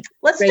start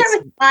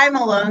with I'm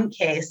Alone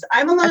case.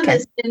 I'm Alone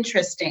is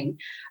interesting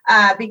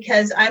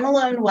because I'm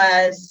Alone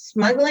was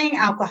smuggling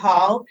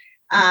alcohol.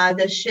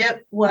 The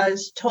ship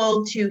was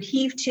told to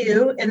heave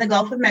to in the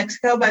Gulf of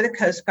Mexico by the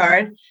Coast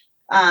Guard.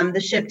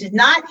 The ship did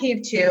not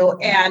heave to,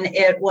 and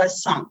it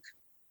was sunk.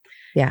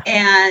 Yeah.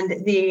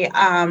 And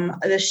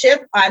the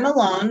ship I'm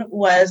Alone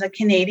was a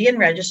Canadian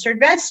registered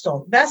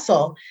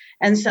vessel.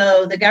 And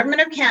so the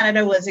government of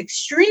Canada was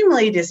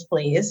extremely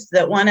displeased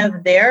that one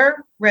of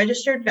their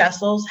registered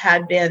vessels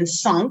had been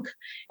sunk,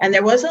 and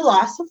there was a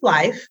loss of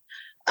life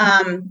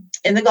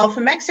in the Gulf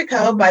of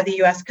Mexico by the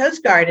U.S.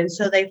 Coast Guard. And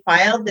so they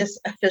filed this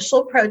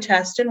official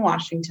protest in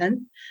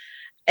Washington.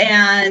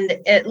 And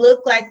it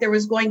looked like there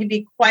was going to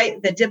be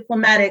quite the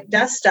diplomatic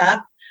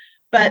dust-up.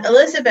 But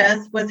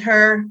Elizabeth, with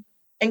her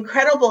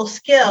incredible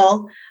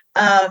skill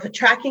of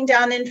tracking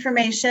down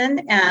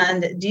information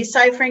and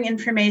deciphering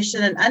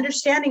information and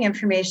understanding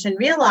information,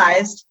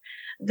 realized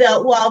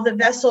that while the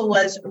vessel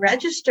was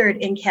registered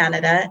in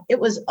Canada, it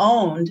was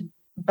owned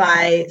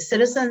by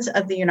citizens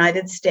of the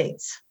United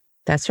States.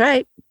 That's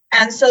right.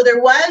 And so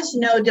there was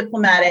no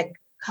diplomatic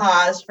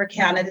cause for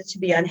Canada to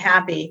be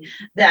unhappy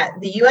that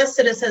the U.S.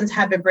 citizens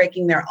had been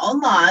breaking their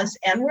own laws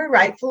and were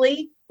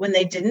rightfully, when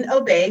they didn't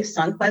obey,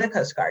 sunk by the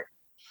Coast Guard.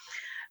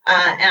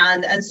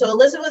 And so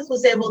Elizabeth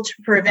was able to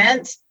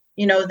prevent,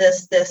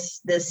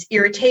 this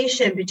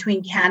irritation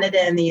between Canada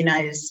and the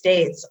United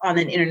States on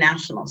an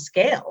international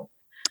scale.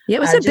 Yeah,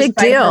 it was a big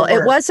deal.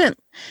 It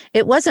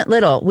wasn't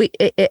little.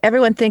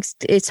 Everyone thinks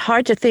it's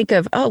hard to think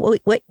of. Oh,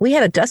 we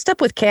had a dust up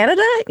with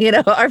Canada.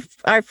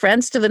 Our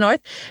friends to the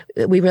north.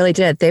 We really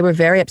did. They were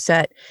very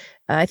upset.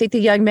 I think the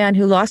young man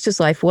who lost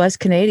his life was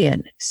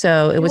Canadian,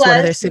 so it was one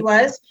of their. He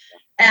was.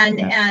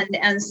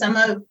 And some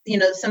of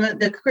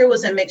the crew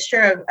was a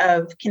mixture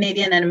of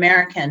Canadian and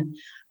American.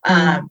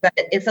 But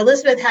if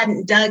Elizabeth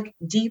hadn't dug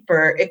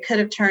deeper, it could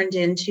have turned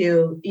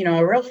into,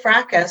 a real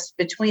fracas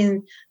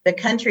between the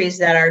countries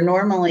that are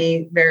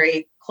normally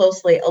very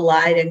closely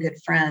allied and good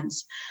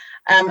friends.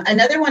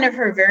 Another one of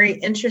her very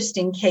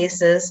interesting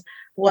cases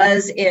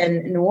was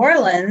in New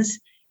Orleans,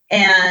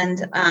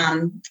 and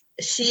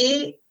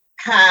she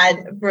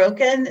had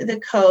broken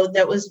the code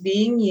that was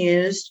being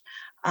used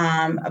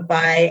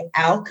by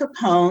Al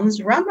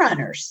Capone's rum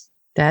runners.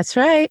 That's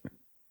right.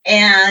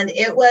 And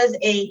it was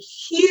a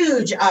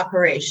huge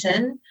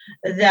operation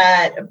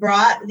that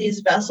brought these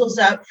vessels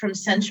up from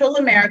Central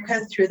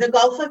America through the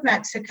Gulf of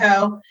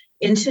Mexico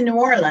into New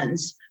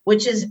Orleans,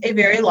 which is a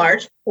very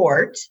large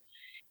port.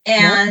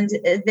 And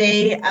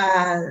they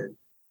asked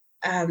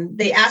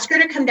her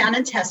to come down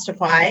and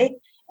testify.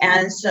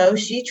 And so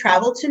she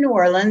traveled to New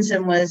Orleans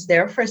and was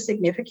there for a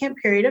significant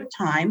period of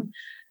time,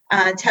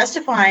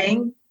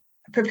 testifying,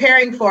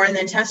 preparing for, and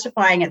then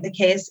testifying at the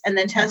case, and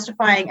then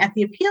testifying at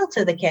the appeal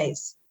to the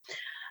case.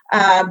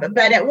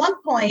 But at one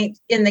point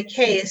in the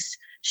case,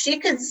 she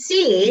could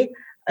see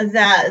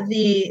that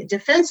the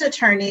defense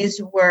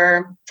attorneys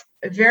were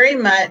very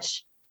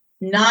much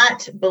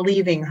not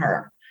believing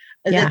her,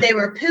 that they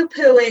were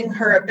poo-pooing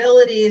her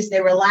abilities. They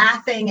were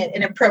laughing at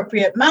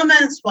inappropriate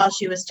moments while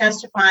she was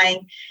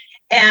testifying.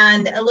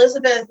 And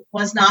Elizabeth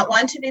was not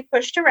one to be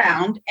pushed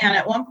around. And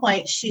at one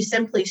point, she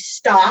simply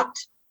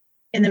stopped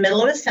in the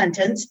middle of a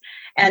sentence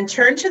and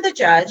turned to the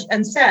judge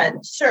and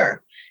said,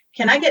 "Sir,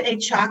 can I get a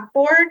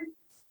chalkboard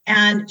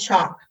and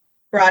chalk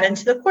brought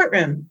into the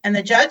courtroom?" And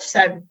the judge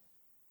said,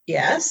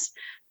 "Yes,"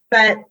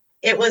 but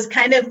it was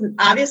kind of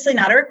obviously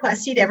not a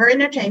request he'd ever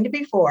entertained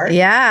before.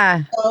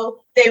 Yeah.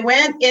 So they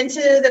went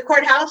into the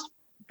courthouse,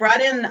 brought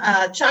in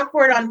a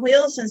chalkboard on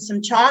wheels and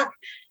some chalk,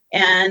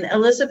 and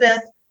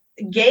Elizabeth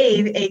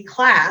gave a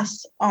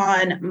class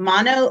on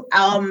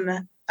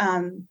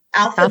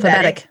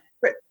monoalphabetic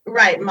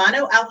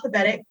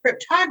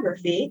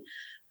cryptography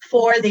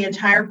for the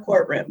entire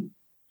courtroom,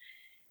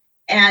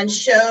 and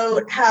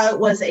showed how it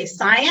was a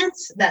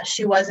science, that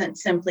she wasn't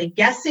simply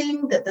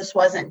guessing, that this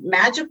wasn't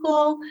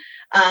magical,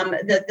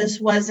 that this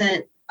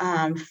wasn't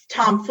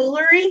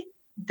tomfoolery,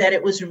 that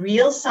it was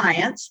real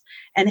science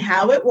and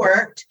how it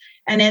worked.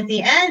 And at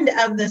the end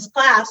of this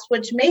class,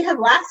 which may have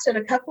lasted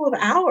a couple of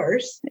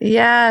hours,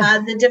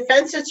 the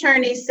defense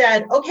attorney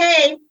said,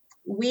 "Okay,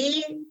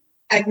 we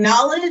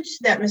acknowledge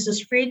that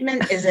Mrs.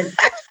 Friedman is an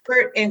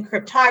expert in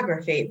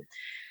cryptography."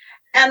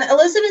 And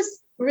Elizabeth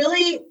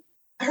really,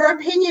 her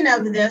opinion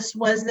of this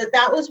was that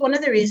that was one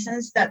of the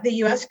reasons that the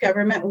U.S.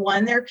 government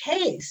won their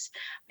case,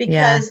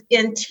 because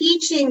in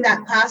teaching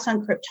that class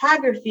on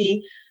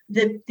cryptography,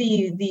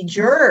 the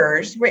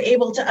jurors were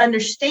able to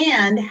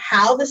understand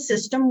how the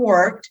system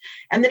worked,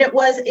 and that it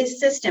was a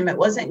system. It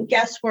wasn't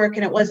guesswork,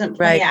 and it wasn't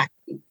play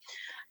acting.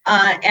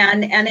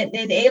 And it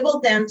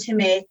enabled them to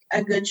make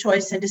a good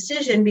choice and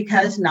decision,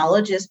 because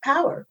knowledge is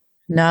power.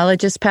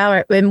 Knowledge is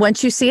power. And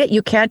once you see it,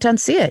 you can't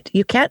unsee it.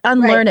 You can't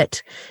unlearn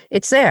it.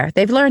 It's there.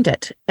 They've learned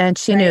it. And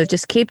she knew,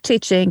 just keep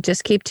teaching,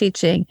 just keep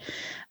teaching.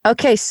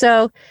 Okay,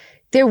 so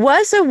there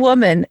was a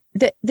woman,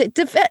 the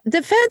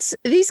defense,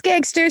 these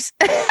gangsters,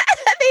 they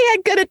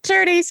had good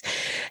attorneys,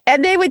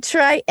 and they would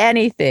try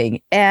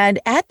anything. And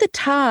at the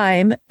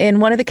time,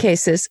 in one of the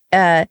cases,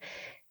 anyone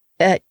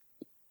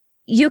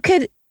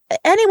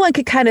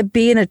could kind of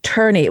be an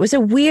attorney. It was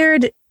a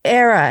weird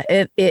era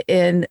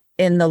in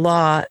the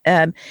law.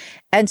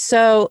 And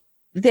so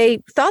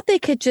they thought they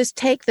could just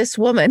take this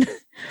woman,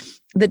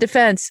 the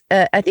defense,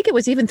 I think it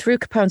was even through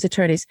Capone's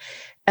attorneys,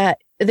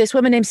 this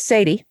woman named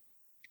Sadie,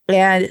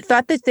 and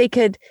thought that they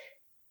could,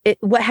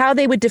 how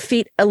they would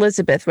defeat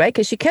Elizabeth, right?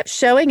 Because she kept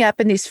showing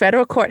up in these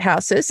federal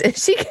courthouses and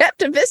she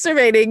kept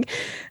eviscerating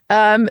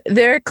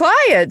their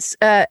clients'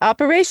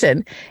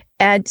 operation.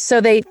 And so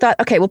they thought,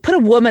 okay, we'll put a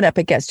woman up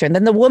against her, and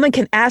then the woman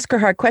can ask her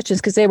hard questions,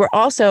 because they were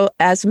also,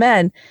 as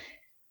men,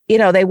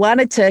 they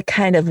wanted to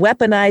kind of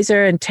weaponize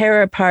her and tear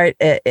her apart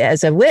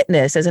as a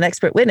witness, as an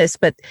expert witness,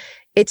 but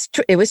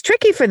it was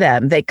tricky for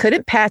them. They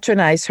couldn't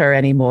patronize her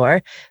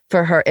anymore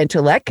for her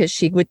intellect, because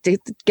she would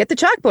get the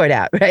chalkboard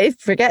out, right?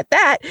 Forget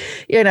that.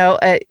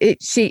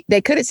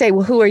 They couldn't say,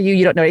 "Well, who are you?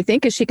 You don't know anything,"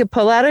 because she could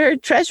pull out her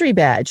treasury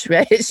badge,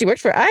 right? She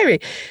worked for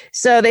Irie.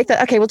 So they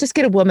thought, okay, we'll just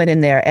get a woman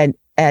in there. And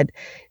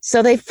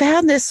so they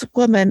found this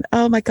woman,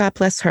 oh my God,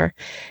 bless her,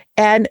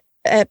 and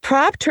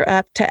propped her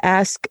up to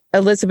ask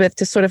Elizabeth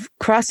to sort of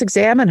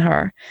cross-examine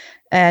her,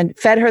 and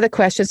fed her the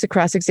questions to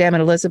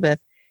cross-examine Elizabeth.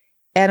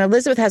 And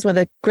Elizabeth has one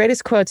of the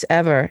greatest quotes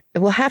ever.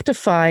 We'll have to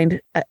find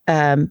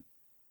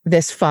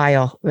this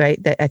file, right?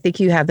 I think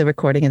you have the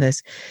recording of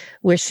this,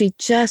 where she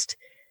just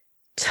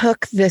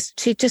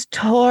she just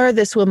tore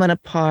this woman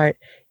apart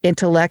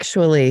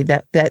intellectually,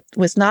 that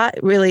was not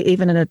really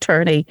even an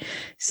attorney,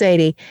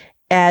 Sadie.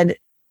 And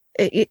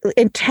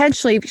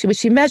intentionally,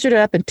 she measured it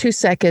up in 2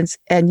 seconds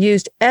and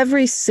used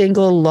every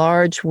single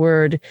large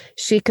word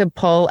she could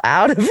pull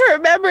out of her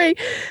memory,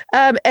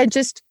 and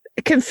just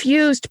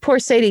confused poor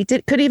Sadie.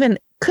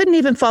 Couldn't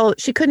even follow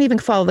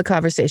the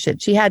conversation.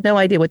 She had no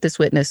idea what this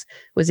witness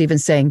was even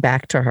saying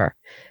back to her.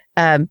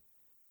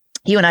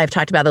 You and I have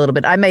talked about it a little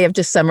bit. I may have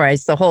just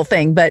summarized the whole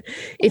thing, but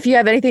if you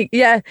have anything,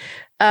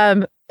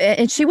 and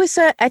she was,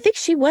 I think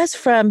she was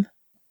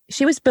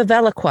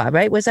Bevilacqua,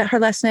 right? Was that her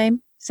last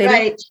name? Sadie?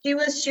 Right. She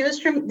was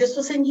from, this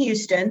was in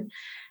Houston.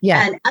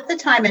 Yeah. And at the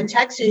time in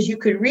Texas, you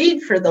could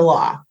read for the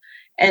law.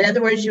 In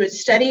other words, you would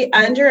study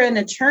under an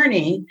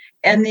attorney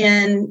and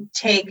then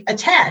take a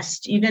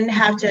test. You didn't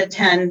have to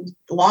attend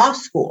law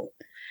school.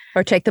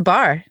 Or take the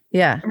bar.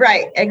 Yeah.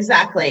 Right.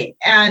 Exactly.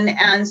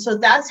 And so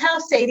that's how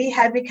Sadie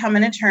had become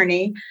an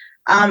attorney.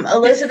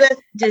 Elizabeth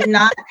did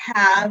not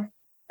have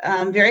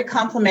very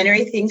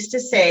complimentary things to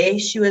say.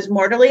 She was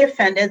mortally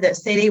offended that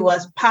Sadie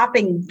was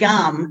popping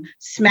gum,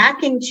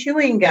 smacking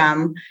chewing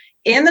gum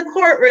in the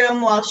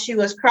courtroom while she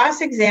was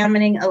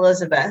cross-examining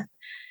Elizabeth.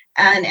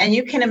 And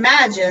you can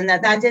imagine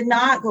that did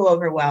not go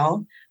over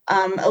well.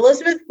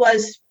 Elizabeth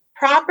was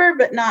proper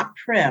but not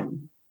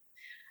prim.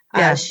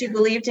 Yeah. She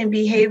believed in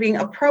behaving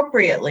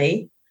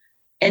appropriately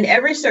in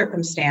every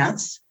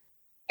circumstance.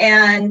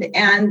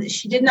 And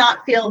she did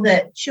not feel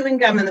that chewing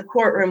gum in the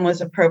courtroom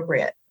was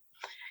appropriate.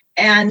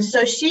 And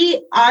so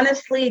she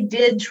honestly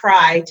did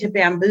try to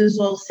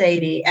bamboozle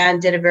Sadie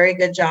and did a very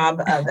good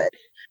job of it.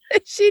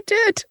 She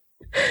did.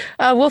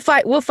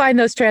 We'll find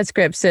those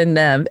transcripts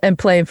and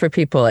play them for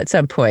people at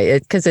some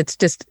point, because it's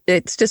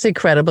just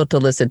incredible to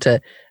listen to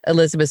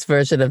Elizabeth's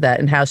version of that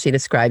and how she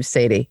describes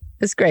Sadie.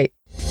 It's great.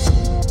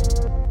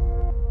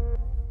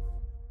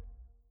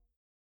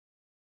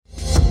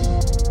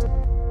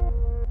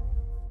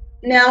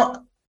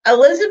 Now,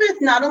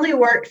 Elizabeth not only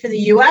worked for the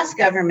U.S.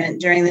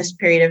 government during this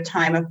period of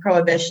time of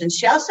prohibition,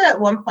 she also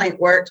at one point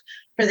worked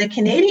for the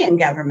Canadian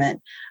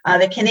government.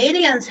 The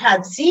Canadians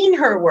had seen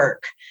her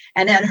work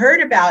and had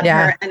heard about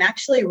her and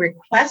actually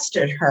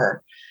requested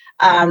her.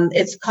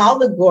 It's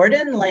called the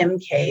Gordon Lim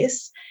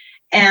case.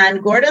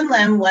 And Gordon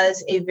Lim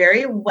was a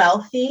very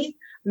wealthy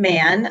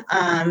man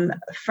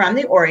from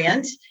the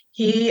Orient.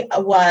 He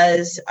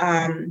was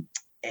a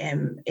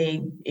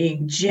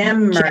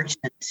gem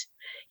merchant.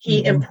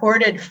 He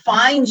imported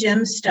fine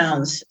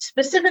gemstones,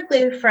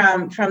 specifically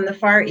from the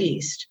Far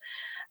East,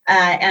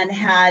 and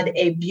had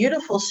a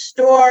beautiful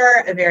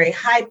store, a very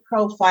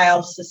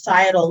high-profile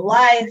societal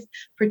life,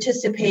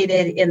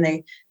 participated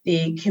in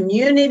the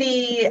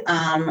community,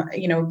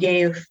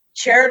 gave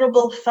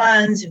charitable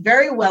funds,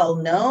 very well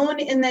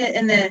known in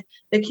the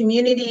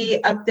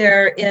community up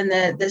there in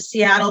the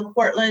Seattle,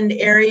 Portland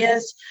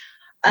areas.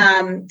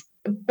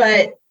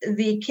 But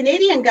the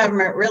Canadian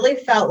government really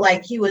felt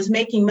like he was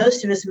making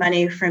most of his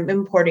money from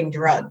importing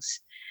drugs,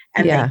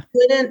 and they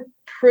couldn't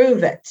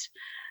prove it.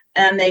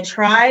 And they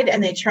tried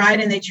and they tried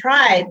and they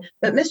tried.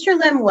 But Mr.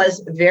 Lim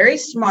was very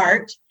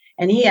smart,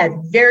 and he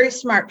had very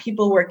smart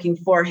people working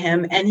for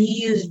him, and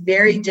he used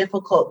very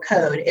difficult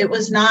code. It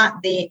was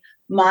not the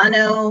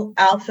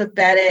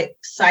mono-alphabetic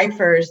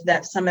ciphers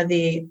that some of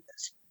the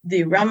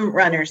rum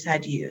runners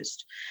had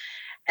used.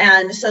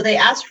 And so they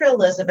asked for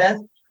Elizabeth.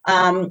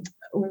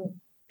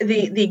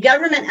 The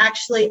government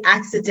actually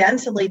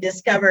accidentally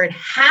discovered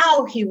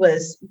how he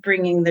was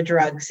bringing the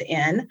drugs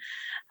in,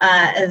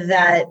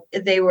 that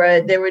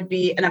there would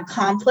be an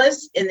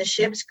accomplice in the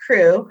ship's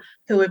crew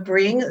who would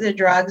bring the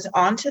drugs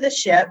onto the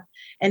ship,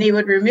 and he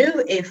would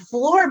remove a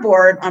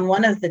floorboard on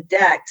one of the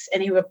decks,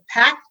 and he would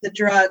pack the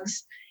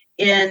drugs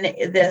in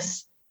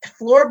this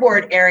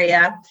floorboard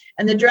area,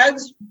 and the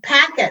drugs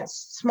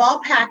packets, small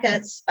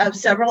packets of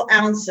several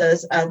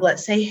ounces of,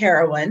 let's say,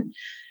 heroin,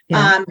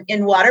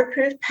 in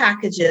waterproof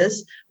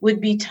packages, would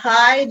be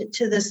tied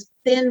to this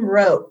thin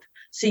rope.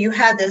 So you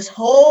had this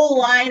whole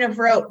line of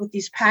rope with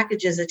these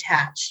packages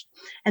attached,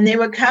 and they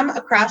would come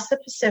across the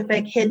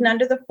Pacific hidden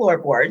under the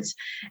floorboards.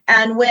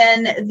 And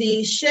when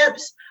the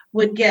ships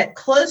would get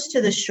close to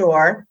the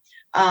shore,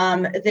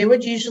 they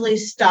would usually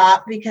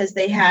stop because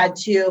they had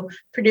to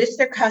produce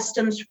their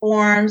customs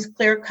forms,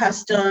 clear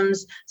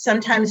customs.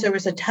 Sometimes there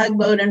was a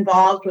tugboat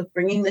involved with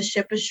bringing the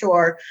ship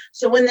ashore.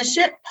 So when the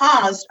ship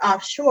paused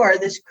offshore,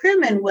 this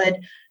crewman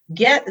would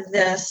get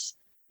this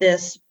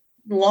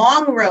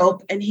long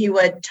rope, and he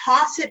would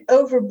toss it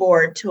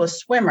overboard to a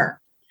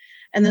swimmer.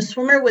 And the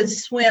swimmer would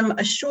swim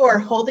ashore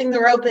holding the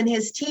rope in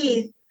his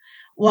teeth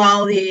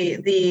while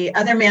the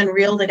other man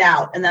reeled it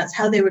out. And that's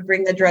how they would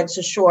bring the drugs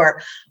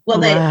ashore. Well,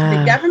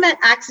 the government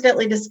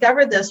accidentally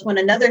discovered this when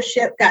another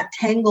ship got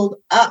tangled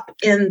up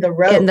in the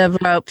rope. In the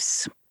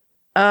ropes.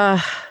 So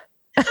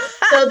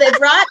they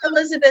brought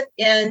Elizabeth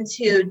in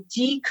to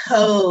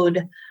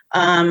decode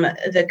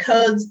the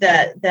codes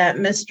that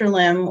Mr.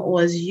 Lim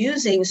was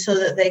using so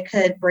that they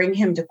could bring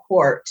him to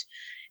court.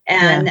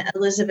 And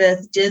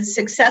Elizabeth did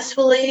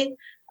successfully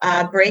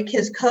break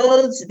his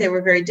codes. They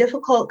were very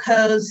difficult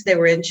codes. They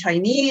were in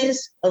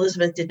Chinese.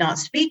 Elizabeth did not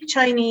speak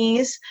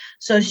Chinese.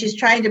 So she's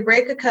trying to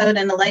break a code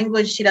in a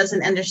language she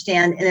doesn't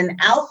understand, in an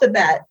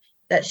alphabet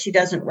that she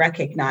doesn't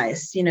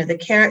recognize. You know,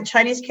 the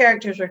Chinese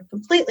characters were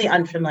completely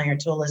unfamiliar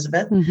to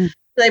Elizabeth. So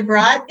they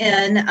brought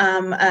in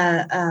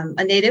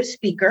a native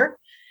speaker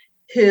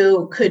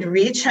who could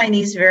read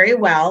Chinese very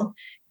well.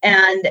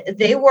 And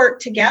they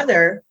worked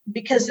together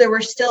because there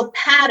were still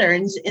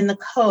patterns in the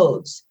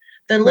codes.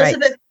 That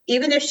Elizabeth,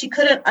 even if she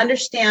couldn't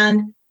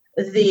understand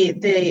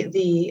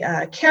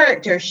the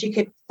character, she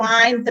could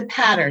find the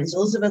patterns.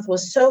 Elizabeth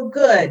was so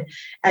good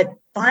at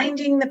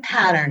finding the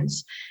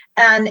patterns.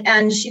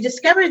 And she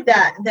discovered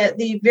that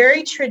the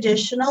very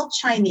traditional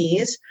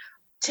Chinese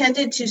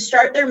tended to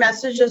start their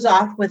messages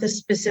off with a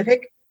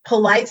specific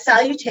polite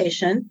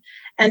salutation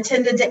and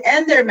tended to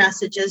end their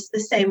messages the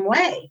same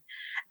way.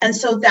 And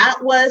so that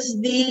was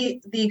the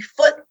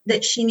foot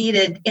that she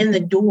needed in the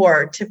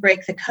door to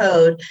break the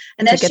code.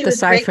 And as she was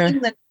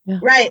breaking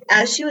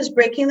as she was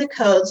breaking the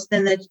codes,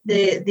 then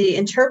the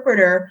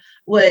interpreter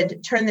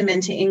would turn them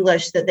into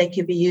English that they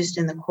could be used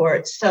in the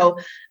courts. So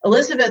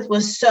Elizabeth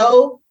was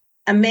so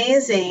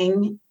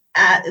amazing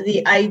at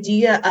the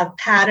idea of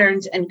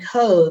patterns and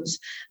codes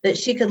that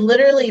she could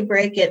literally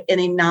break it in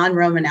a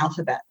non-Roman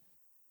alphabet.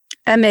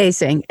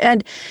 Amazing.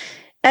 And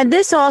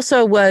this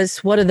also was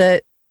one of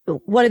the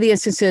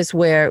instances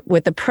where,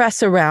 with the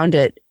press around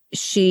it,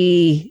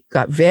 she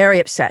got very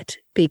upset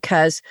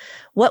because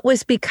what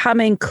was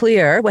becoming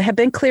clear, what had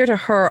been clear to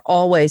her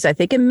always, I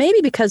think, and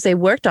maybe because they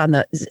worked on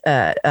the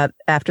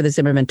after the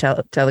Zimmerman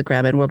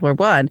telegram in World War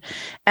I,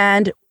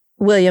 and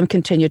William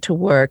continued to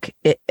work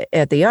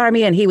at the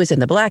Army, and he was in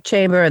the Black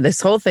Chamber, and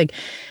this whole thing,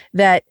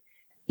 that,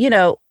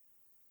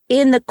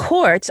 in the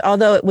courts,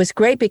 although it was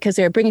great because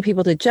they were bringing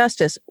people to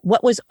justice,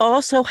 what was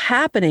also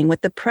happening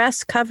with the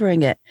press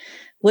covering it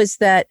was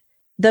that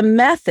the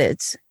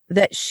methods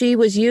that she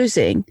was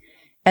using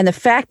and the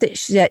fact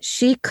that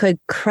she could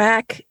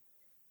crack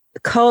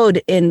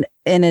code in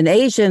an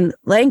Asian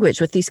language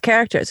with these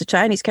characters, the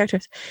Chinese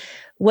characters,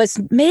 was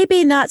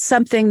maybe not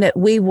something that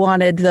we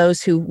wanted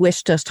those who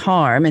wished us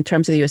harm in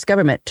terms of the U.S.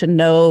 government to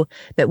know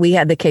that we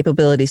had the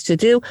capabilities to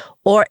do,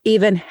 or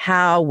even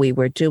how we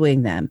were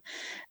doing them.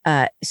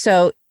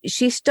 So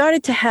she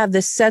started to have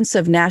this sense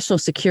of national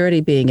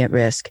security being at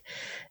risk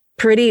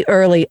pretty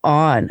early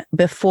on,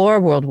 before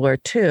World War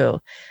II.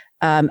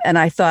 And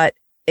I thought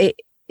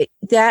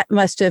that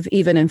must have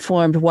even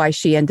informed why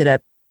she ended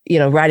up,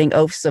 writing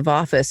oaths of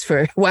office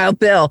for Wild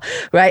Bill,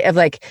 right? Of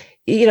like,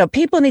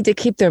 people need to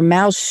keep their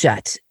mouths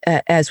shut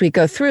as we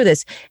go through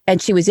this.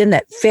 And she was in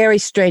that very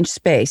strange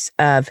space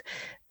of,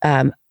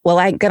 well,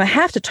 I'm going to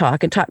have to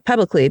talk and talk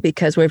publicly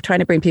because we're trying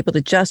to bring people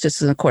to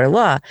justice in the court of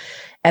law.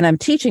 And I'm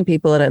teaching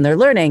people and they're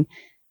learning.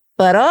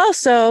 But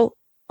also,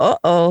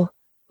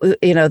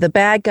 the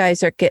bad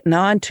guys are getting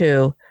on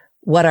to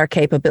what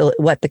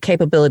the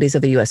capabilities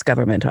of the U.S.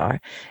 government are.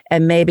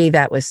 And maybe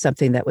that was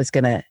something that was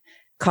going to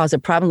cause a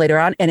problem later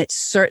on. And it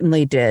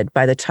certainly did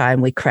by the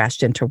time we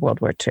crashed into World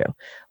War II,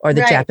 or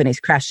the Japanese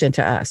crashed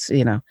into us,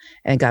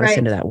 and got us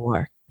into that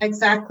war.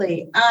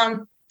 Exactly.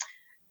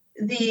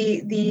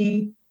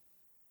 The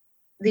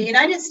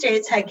United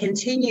States had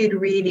continued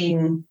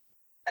reading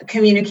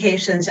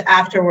communications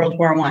after World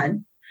War I.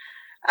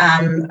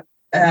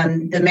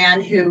 The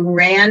man who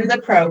ran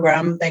the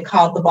program, they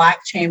called the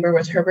Black Chamber,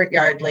 was Herbert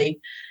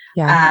Yardley.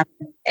 Yeah.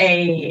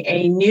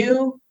 A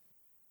new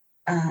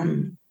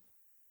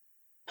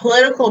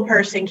political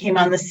person came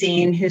on the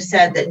scene who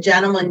said that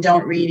gentlemen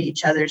don't read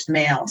each other's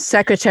mail.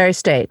 Secretary of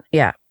State.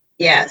 Yeah.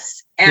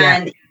 Yes.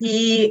 And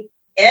he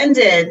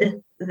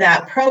ended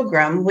that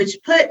program, which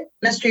put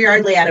Mr.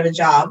 Yardley out of a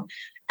job.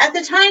 At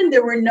the time,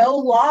 there were no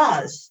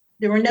laws.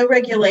 There were no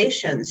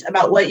regulations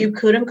about what you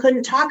could and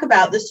couldn't talk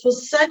about. This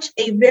was such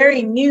a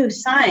very new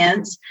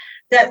science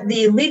that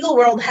the legal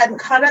world hadn't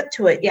caught up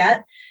to it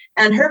yet.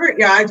 And Herbert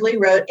Yardley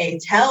wrote a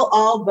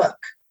tell-all book.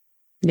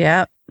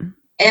 Yeah.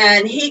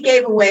 And he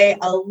gave away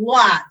a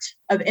lot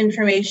of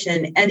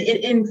information, and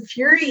it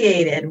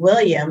infuriated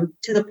William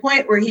to the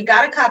point where he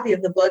got a copy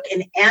of the book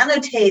and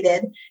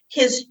annotated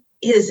his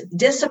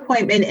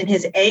disappointment and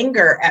his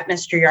anger at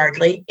Mr.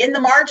 Yardley in the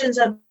margins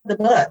of the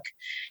book.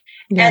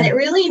 Yeah. And it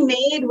really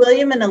made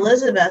William and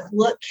Elizabeth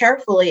look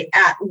carefully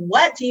at,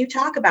 what do you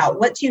talk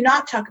about? What do you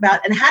not talk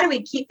about? And how do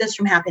we keep this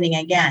from happening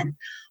again?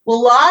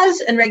 Well,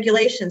 laws and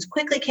regulations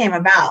quickly came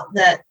about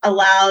that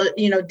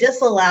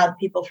disallowed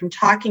people from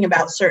talking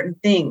about certain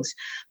things.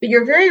 But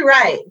you're very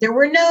right. There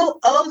were no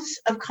oaths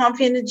of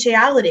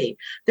confidentiality.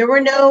 There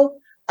were no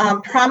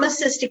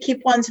promises to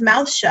keep one's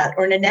mouth shut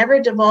or to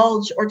never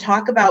divulge or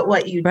talk about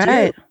what you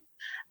do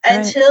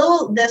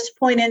until this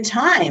point in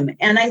time.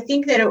 And I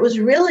think that it was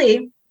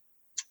really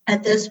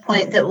at this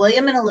point that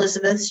William and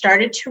Elizabeth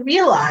started to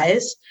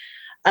realize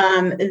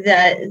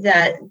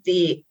that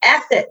the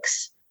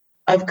ethics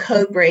of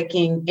code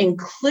breaking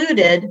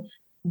included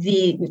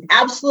the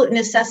absolute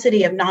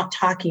necessity of not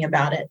talking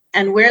about it.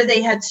 And where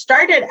they had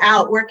started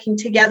out working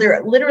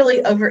together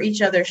literally over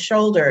each other's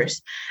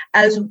shoulders,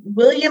 as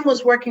William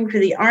was working for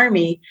the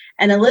Army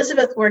and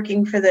Elizabeth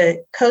working for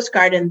the Coast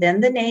Guard and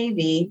then the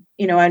Navy,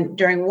 and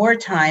during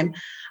wartime,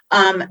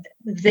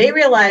 they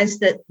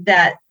realized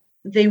that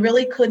they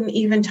really couldn't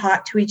even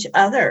talk to each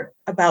other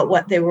about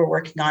what they were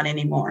working on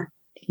anymore.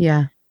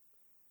 Yeah.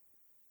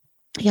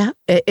 Yeah.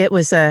 It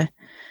was a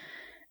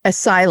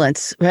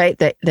silence, right?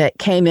 That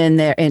came in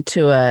there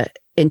into a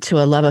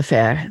love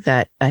affair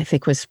that I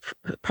think was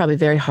probably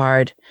very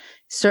hard,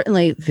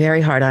 certainly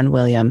very hard on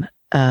William.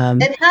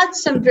 It had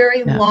some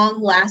very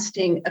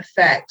long-lasting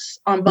effects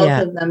on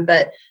both of them,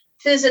 but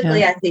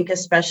physically, I think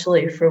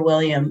especially for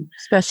William,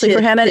 especially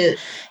for him,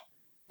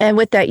 and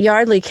with that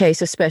Yardley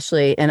case,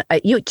 especially. And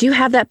do you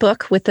have that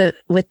book with the?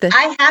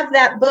 I have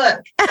that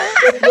book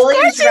with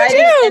William's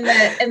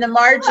writing in the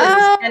margins,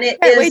 and it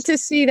is. Wait to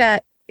see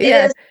that.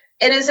 Yeah.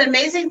 And it's an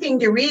amazing thing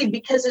to read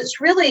because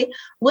it's really,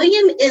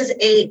 William is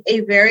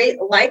a very,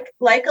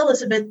 like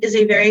Elizabeth, is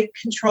a very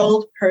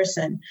controlled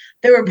person.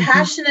 They were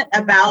passionate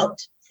about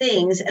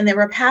things and they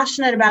were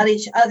passionate about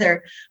each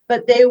other,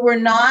 but they were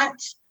not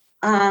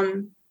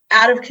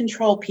out of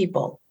control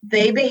people.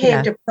 They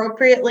behaved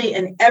appropriately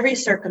in every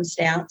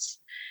circumstance.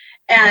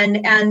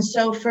 And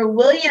so for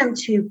William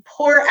to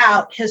pour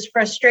out his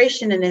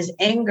frustration and his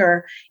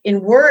anger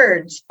in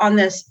words on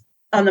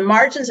the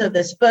margins of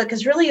this book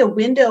is really a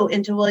window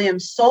into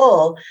William's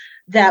soul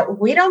that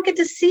we don't get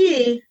to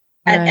see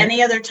at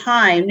any other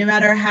time, no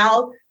matter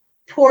how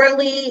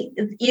poorly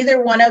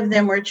either one of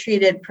them were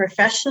treated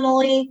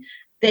professionally.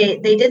 They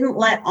didn't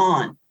let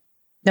on.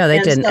 No, they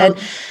didn't. So,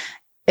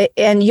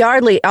 and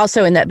Yardley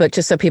also in that book,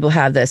 just so people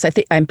have this,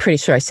 I'm pretty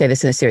sure I say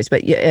this in the series,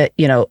 but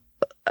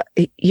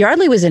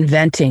Yardley was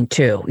inventing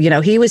too.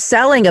 He was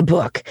selling a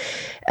book.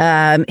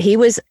 He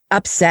was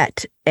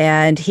upset,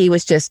 and he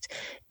was just,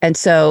 and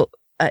so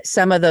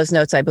some of those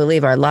notes, I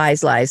believe, are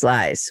lies,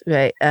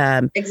 right?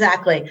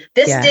 Exactly.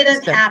 This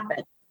didn't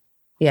happen.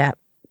 Yeah.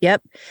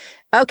 Yep.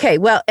 Okay.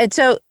 Well, and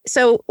so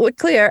we're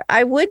clear.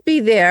 I would be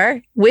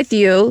there with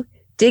you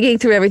digging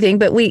through everything,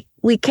 but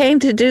we came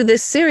to do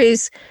this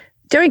series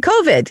during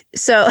COVID.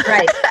 So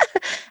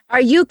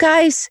are you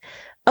guys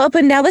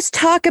open now? Let's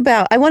talk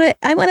about, I want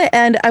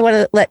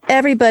to let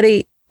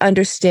everybody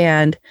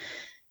understand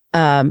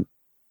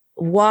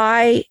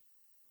why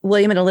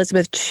William and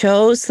Elizabeth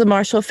chose the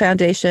Marshall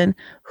Foundation.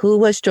 Who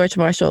was George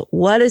Marshall?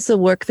 What is the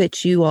work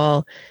that you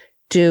all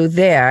do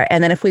there?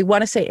 And then if we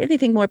want to say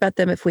anything more about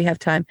them, if we have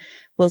time,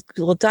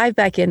 we'll dive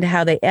back into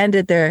how they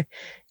ended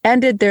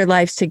their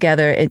lives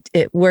together,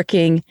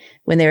 working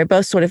when they were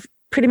both sort of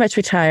pretty much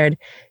retired,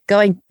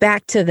 going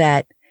back to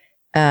that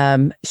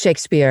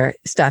Shakespeare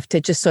stuff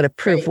to just sort of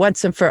prove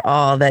once and for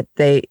all that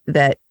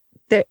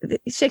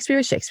Shakespeare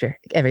is Shakespeare.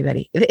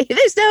 Everybody,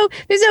 there's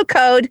no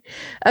code.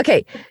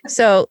 Okay,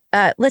 so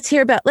let's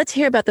hear about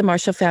the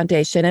Marshall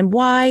Foundation and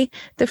why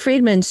the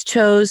Friedmans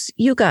chose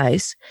you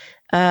guys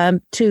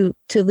to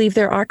leave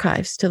their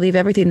archives, to leave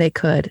everything they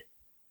could.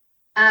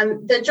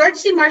 The George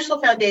C.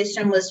 Marshall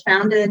Foundation was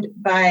founded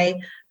by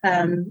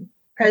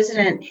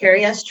President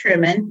Harry S.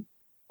 Truman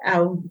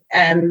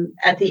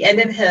at the end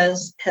of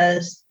his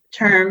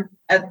term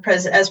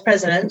as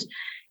president.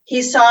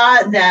 He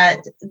saw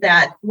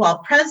that while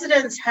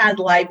presidents had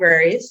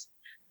libraries,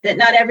 that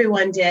not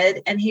everyone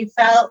did, and he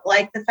felt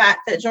like the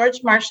fact that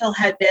George Marshall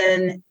had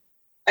been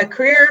a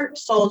career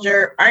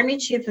soldier, Army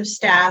Chief of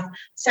Staff,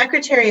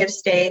 Secretary of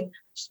State,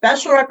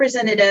 Special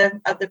Representative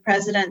of the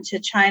President to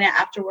China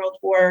after World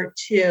War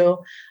II,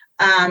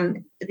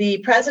 the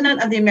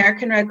President of the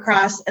American Red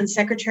Cross, and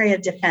Secretary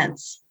of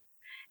Defense.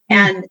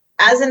 And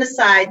as an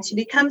aside, to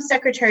become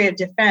Secretary of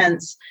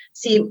Defense,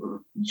 see,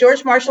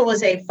 George Marshall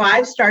was a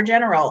 5-star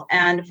general,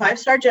 and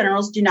 5-star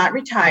generals do not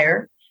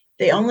retire.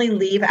 They only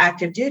leave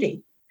active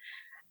duty.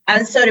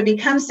 And so to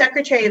become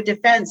Secretary of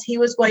Defense, he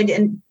was going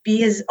to be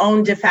his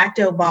own de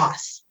facto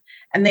boss.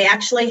 And they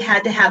actually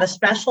had to have a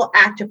special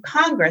act of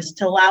Congress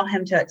to allow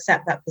him to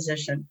accept that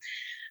position.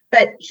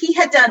 But he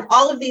had done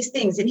all of these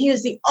things, and he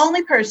was the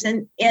only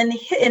person in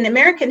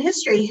American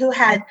history who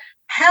had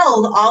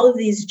held all of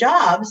these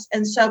jobs.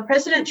 And so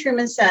President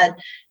Truman said,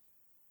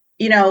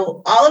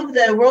 all of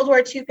the World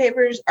War II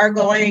papers are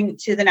going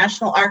to the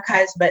National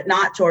Archives, but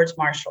not George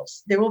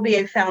Marshall's. There will be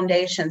a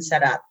foundation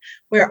set up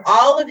where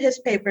all of his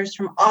papers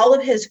from all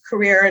of his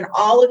career and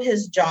all of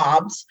his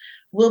jobs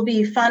will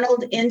be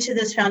funneled into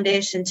this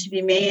foundation to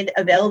be made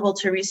available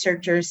to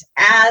researchers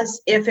as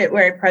if it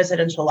were a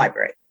presidential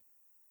library.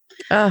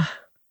 And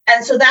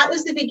so that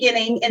was the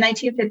beginning in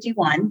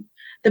 1951.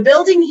 The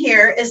building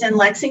here is in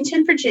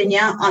Lexington,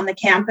 Virginia, on the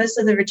campus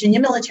of the Virginia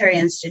Military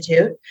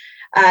Institute.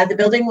 The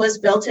building was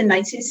built in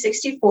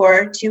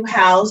 1964 to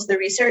house the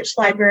research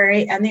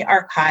library and the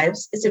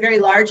archives. It's a very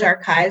large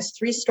archives,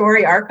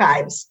 3-story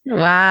archives.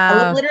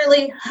 Wow. With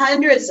literally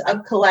hundreds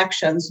of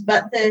collections,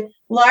 but the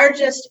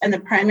largest and the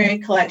primary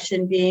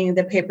collection being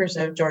the papers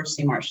of George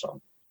C.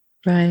 Marshall.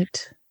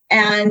 Right.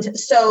 And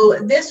so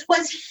this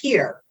was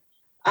here.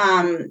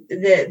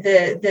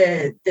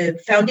 The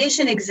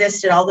foundation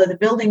existed, although the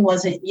building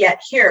wasn't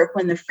yet here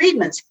when the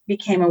Friedmans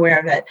became aware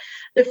of it.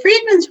 The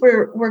Friedmans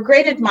were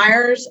great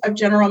admirers of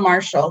General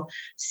Marshall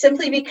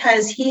simply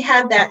because he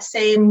had that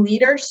same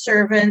leader,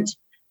 servant,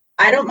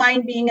 I don't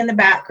mind being in the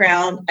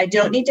background, I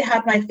don't need to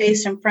have my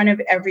face in front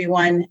of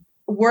everyone,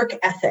 work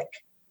ethic.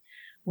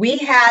 We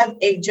have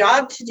a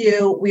job to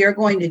do. We are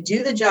going to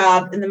do the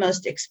job in the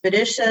most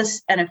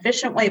expeditious and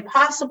efficient way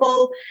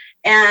possible.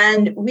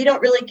 And we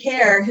don't really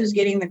care who's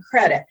getting the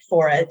credit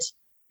for it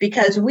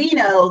because we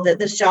know that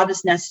this job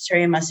is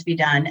necessary and must be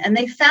done. And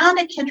they found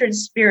a kindred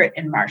spirit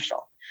in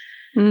Marshall.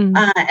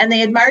 And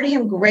they admired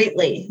him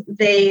greatly.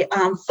 They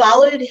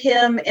followed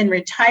him in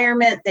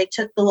retirement. They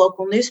took the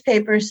local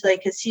newspapers so they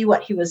could see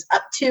what he was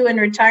up to in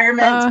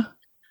retirement.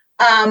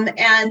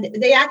 And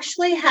they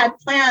actually had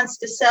plans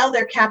to sell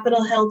their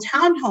Capitol Hill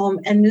townhome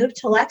and move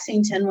to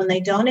Lexington when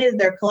they donated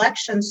their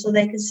collection so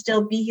they could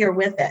still be here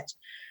with it.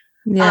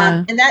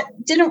 Yeah. And that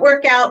didn't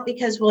work out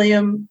because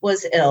William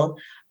was ill.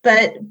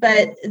 But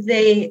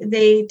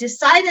they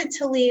decided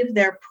to leave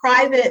their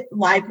private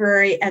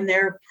library and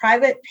their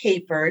private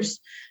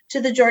papers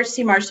to the George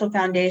C. Marshall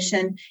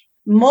Foundation,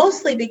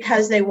 mostly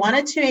because they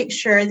wanted to make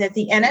sure that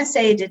the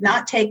NSA did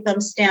not take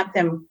them, stamp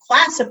them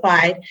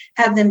classified,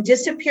 have them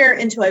disappear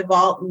into a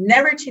vault,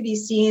 never to be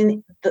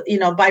seen,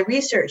 by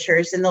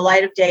researchers in the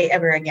light of day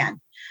ever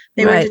again.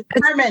 They were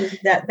determined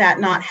that that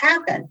not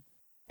happen.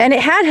 And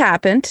it had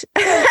happened.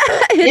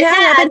 it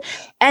had happened.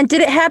 And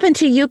did it happen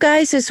to you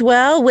guys as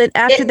well?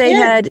 After they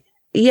had,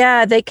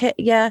 yeah, it did.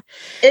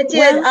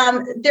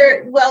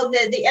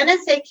 The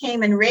NSA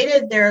came and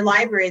raided their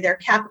library, their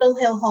Capitol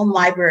Hill home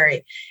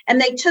library, and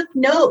they took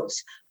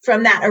notes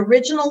from that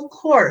original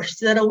course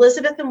that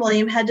Elizabeth and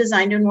William had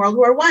designed in World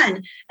War I.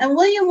 And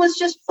William was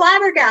just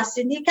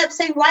flabbergasted. And he kept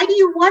saying, why do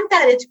you want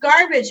that? It's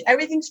garbage.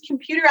 Everything's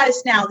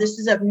computerized now. This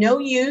is of no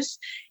use.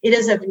 It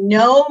is of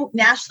no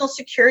national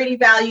security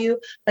value.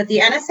 But the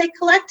NSA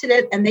collected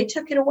it and they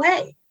took it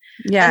away.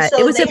 Yeah, so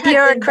it was a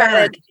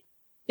bureaucratic,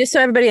 just so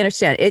everybody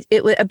understands,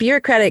 it was a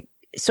bureaucratic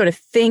sort of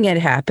thing had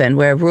happened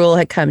where a rule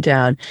had come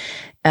down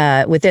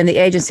within the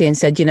agency and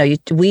said,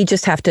 we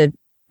just have to,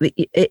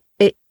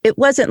 it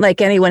wasn't like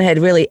anyone had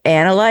really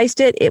analyzed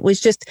it. It was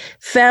just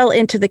fell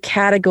into the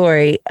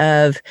category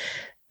of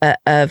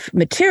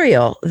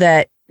material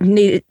that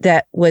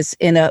was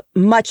in a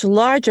much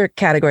larger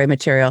category of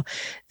material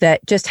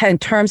that just had, in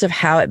terms of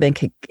how it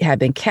had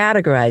been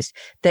categorized,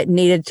 that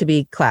needed to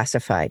be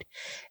classified.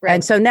 Right.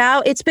 And so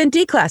now it's been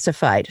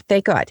declassified.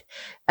 Thank God.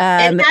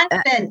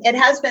 It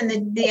has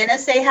been. The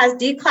NSA has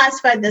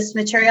declassified this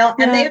material,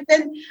 and they've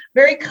been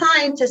very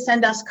kind to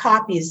send us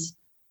copies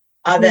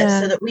of it,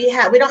 so that we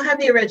don't have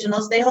the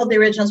originals. They hold the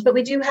originals, but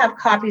we do have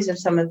copies of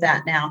some of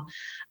that now.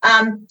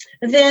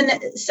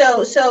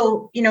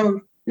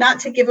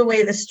 Not to give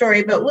away the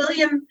story, but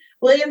William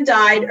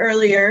died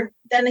earlier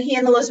than he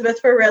and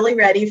Elizabeth were really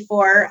ready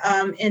for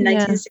in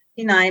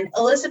 1969.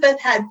 Elizabeth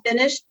had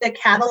finished the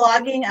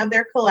cataloging of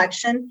their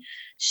collection.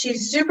 She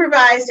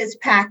supervised its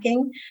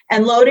packing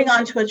and loading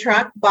onto a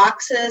truck,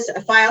 boxes,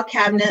 a file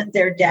cabinet,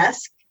 their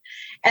desk.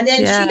 And then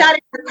she got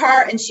in her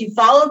car and she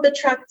followed the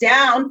truck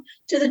down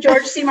to the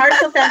George C.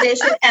 Marshall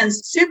Foundation and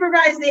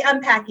supervised the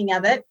unpacking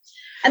of it.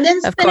 And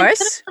then spent a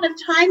ton of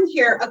time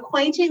here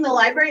acquainting the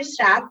library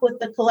staff with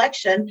the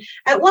collection.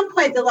 At one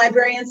point, the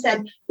librarian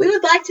said, we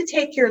would like to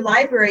take your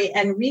library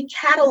and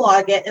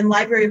recatalog it in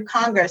Library of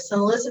Congress.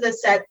 And Elizabeth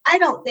said, I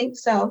don't think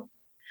so.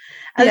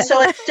 And so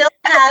it still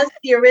has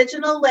the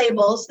original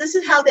labels. This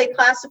is how they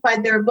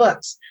classified their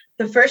books.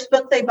 The first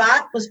book they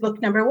bought was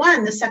book number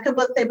 1. The second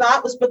book they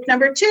bought was book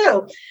number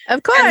 2.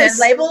 Of course. And their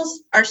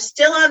labels are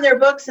still on their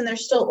books and they're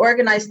still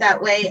organized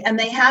that way. And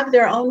they have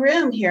their own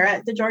room here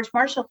at the George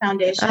Marshall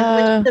Foundation,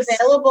 which is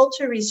available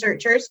to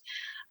researchers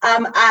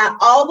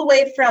all the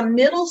way from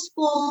middle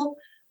school,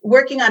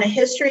 working on a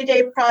History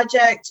Day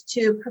project,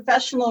 to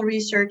professional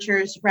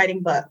researchers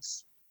writing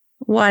books.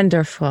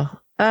 Wonderful.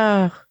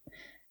 Oh,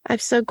 I'm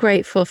so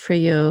grateful for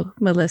you,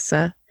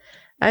 Melissa.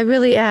 I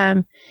really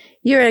am.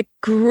 You're a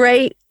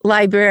great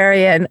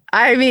librarian.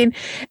 I mean,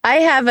 I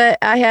have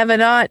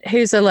an aunt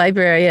who's a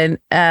librarian.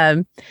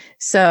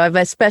 So I have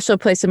a special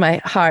place in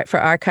my heart for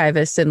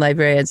archivists and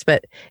librarians,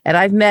 and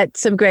I've met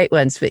some great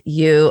ones, but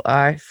you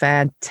are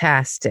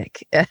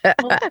fantastic.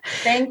 Well,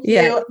 thank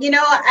you.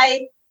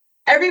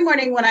 Every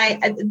morning when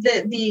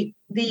the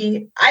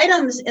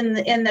items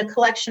in the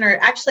collection are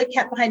actually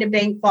kept behind a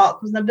bank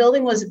vault because the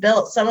building was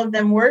built. Some of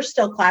them were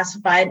still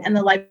classified, and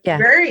the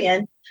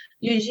librarian,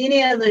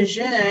 Eugenia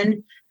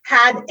Lejeune,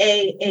 had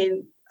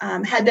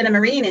been a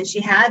Marine, and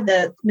she had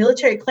the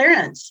military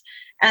clearance.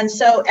 And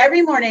so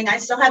every morning I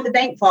still have the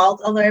bank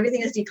vault, although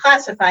everything is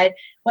declassified.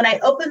 When I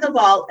open the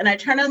vault and I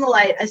turn on the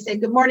light, I say,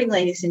 good morning,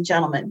 ladies and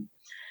gentlemen,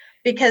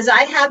 because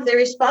I have the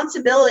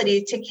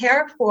responsibility to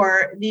care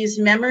for these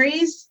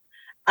memories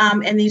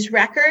and these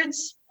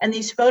records and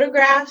these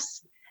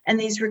photographs and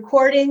these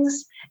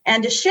recordings,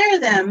 and to share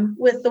them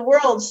with the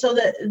world so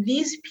that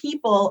these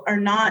people are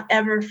not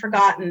ever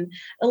forgotten.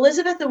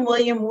 Elizabeth and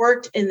William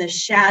worked in the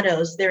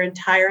shadows their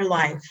entire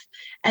life,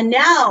 and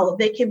now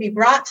they can be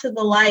brought to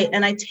the light.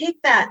 And I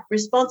take that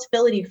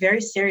responsibility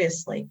very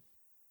seriously.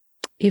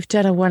 You've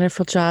done a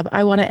wonderful job.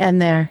 I want to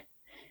end there.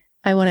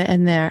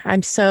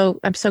 I'm so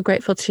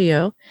grateful to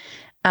you.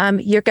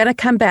 You're going to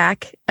come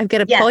back. I'm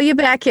going to pull you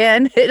back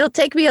in. It'll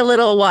take me a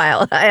little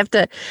while. I have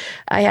to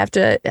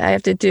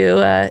do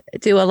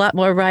a lot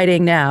more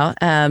writing now.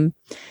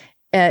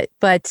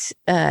 But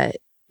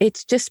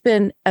it's just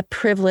been a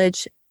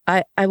privilege.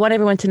 I want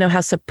everyone to know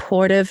how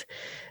supportive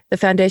the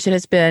foundation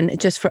has been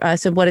just for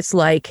us and what it's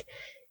like.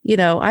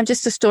 I'm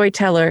just a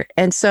storyteller.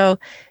 And so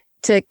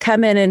to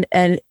come in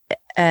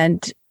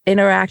and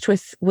interact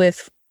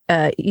with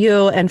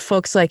you and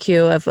folks like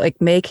you, of like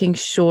making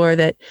sure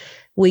that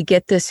we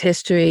get this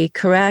history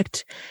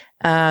correct,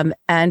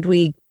 and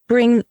we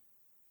bring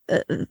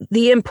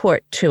the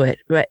import to it,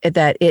 right,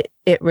 that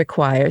it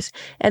requires.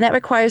 And that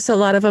requires a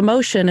lot of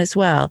emotion as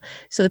well,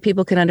 so that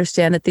people can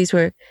understand that these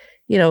were,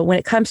 when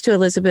it comes to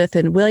Elizabeth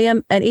and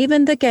William, and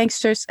even the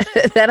gangsters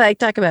that I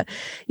talk about,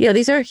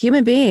 these are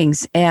human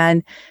beings.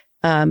 And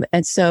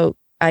so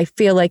I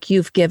feel like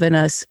you've given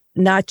us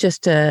not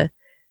just a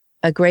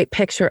great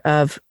picture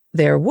of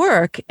their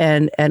work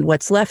and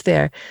what's left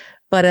there,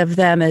 but of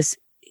them as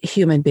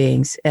human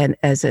beings and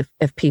as of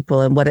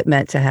people, and what it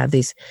meant to have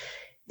these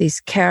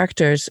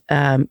characters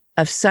of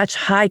such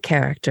high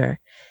character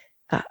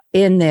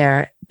in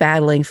there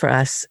battling for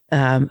us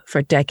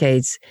for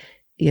decades,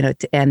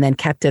 and then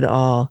kept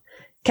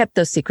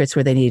those secrets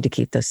where they needed to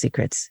keep those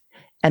secrets,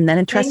 and then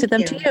entrusted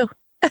them to you.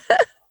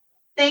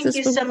 Thank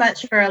you so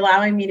much for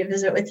allowing me to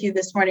visit with you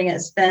this morning.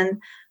 It's been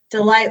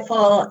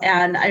delightful.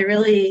 And I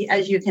really,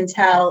 as you can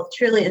tell,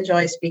 truly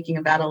enjoy speaking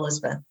about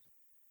Elizabeth.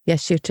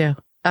 Yes, you too.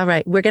 All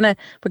right. We're gonna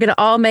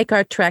all make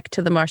our trek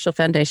to the Marshall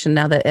Foundation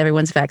now that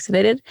everyone's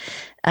vaccinated,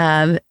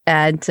 and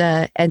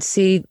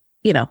see,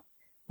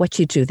 what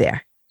you do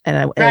there,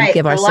 and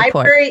give our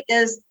support.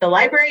 The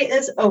library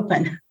is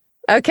open.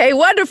 Okay,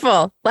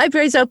 wonderful.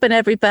 Library's open,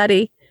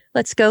 everybody.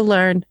 Let's go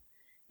learn.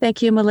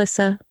 Thank you,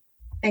 Melissa.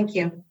 Thank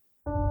you.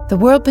 The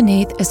World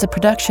Beneath is a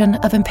production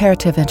of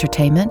Imperative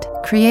Entertainment,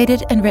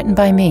 created and written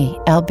by me,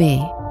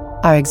 LB.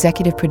 Our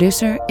executive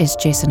producer is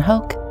Jason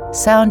Hoke.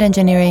 Sound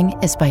engineering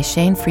is by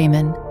Shane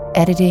Freeman.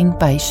 Editing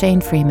by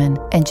Shane Freeman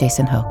and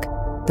Jason Hoke.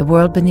 The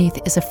World Beneath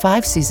is a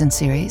 5-season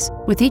series,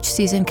 with each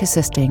season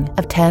consisting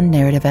of 10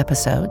 narrative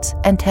episodes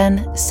and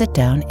 10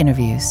 sit-down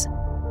interviews.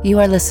 You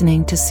are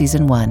listening to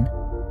Season 1,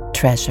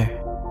 Treasure.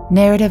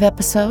 Narrative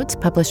episodes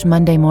published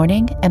Monday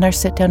morning, and our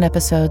sit-down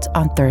episodes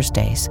on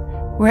Thursdays,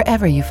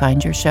 wherever you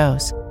find your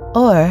shows.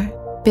 Or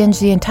binge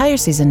the entire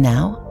season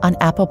now on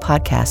Apple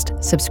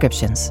Podcast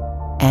subscriptions.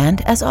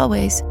 And as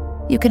always,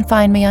 you can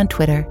find me on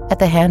Twitter at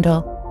the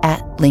handle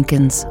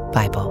 @Lincoln's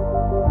Bible.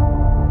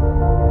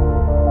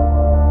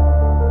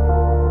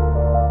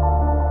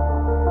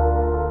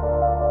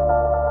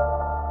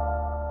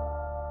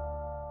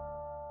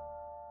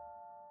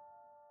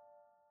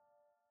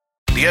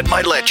 The Ed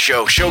Milet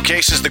Show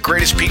showcases the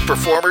greatest peak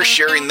performers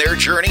sharing their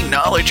journey,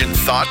 knowledge, and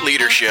thought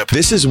leadership.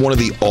 This is one of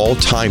the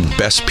all-time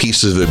best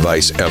pieces of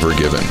advice ever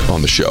given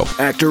on the show.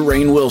 Actor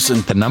Rainn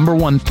Wilson. The number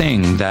one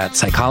thing that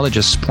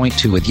psychologists point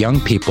to with young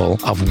people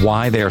of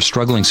why they are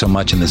struggling so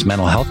much in this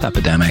mental health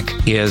epidemic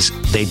is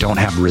they don't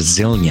have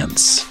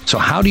resilience. So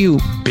how do you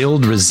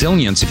build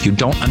resilience if you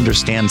don't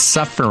understand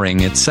suffering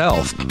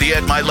itself? The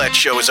Ed Milet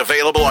Show is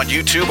available on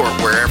YouTube or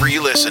wherever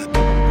you listen.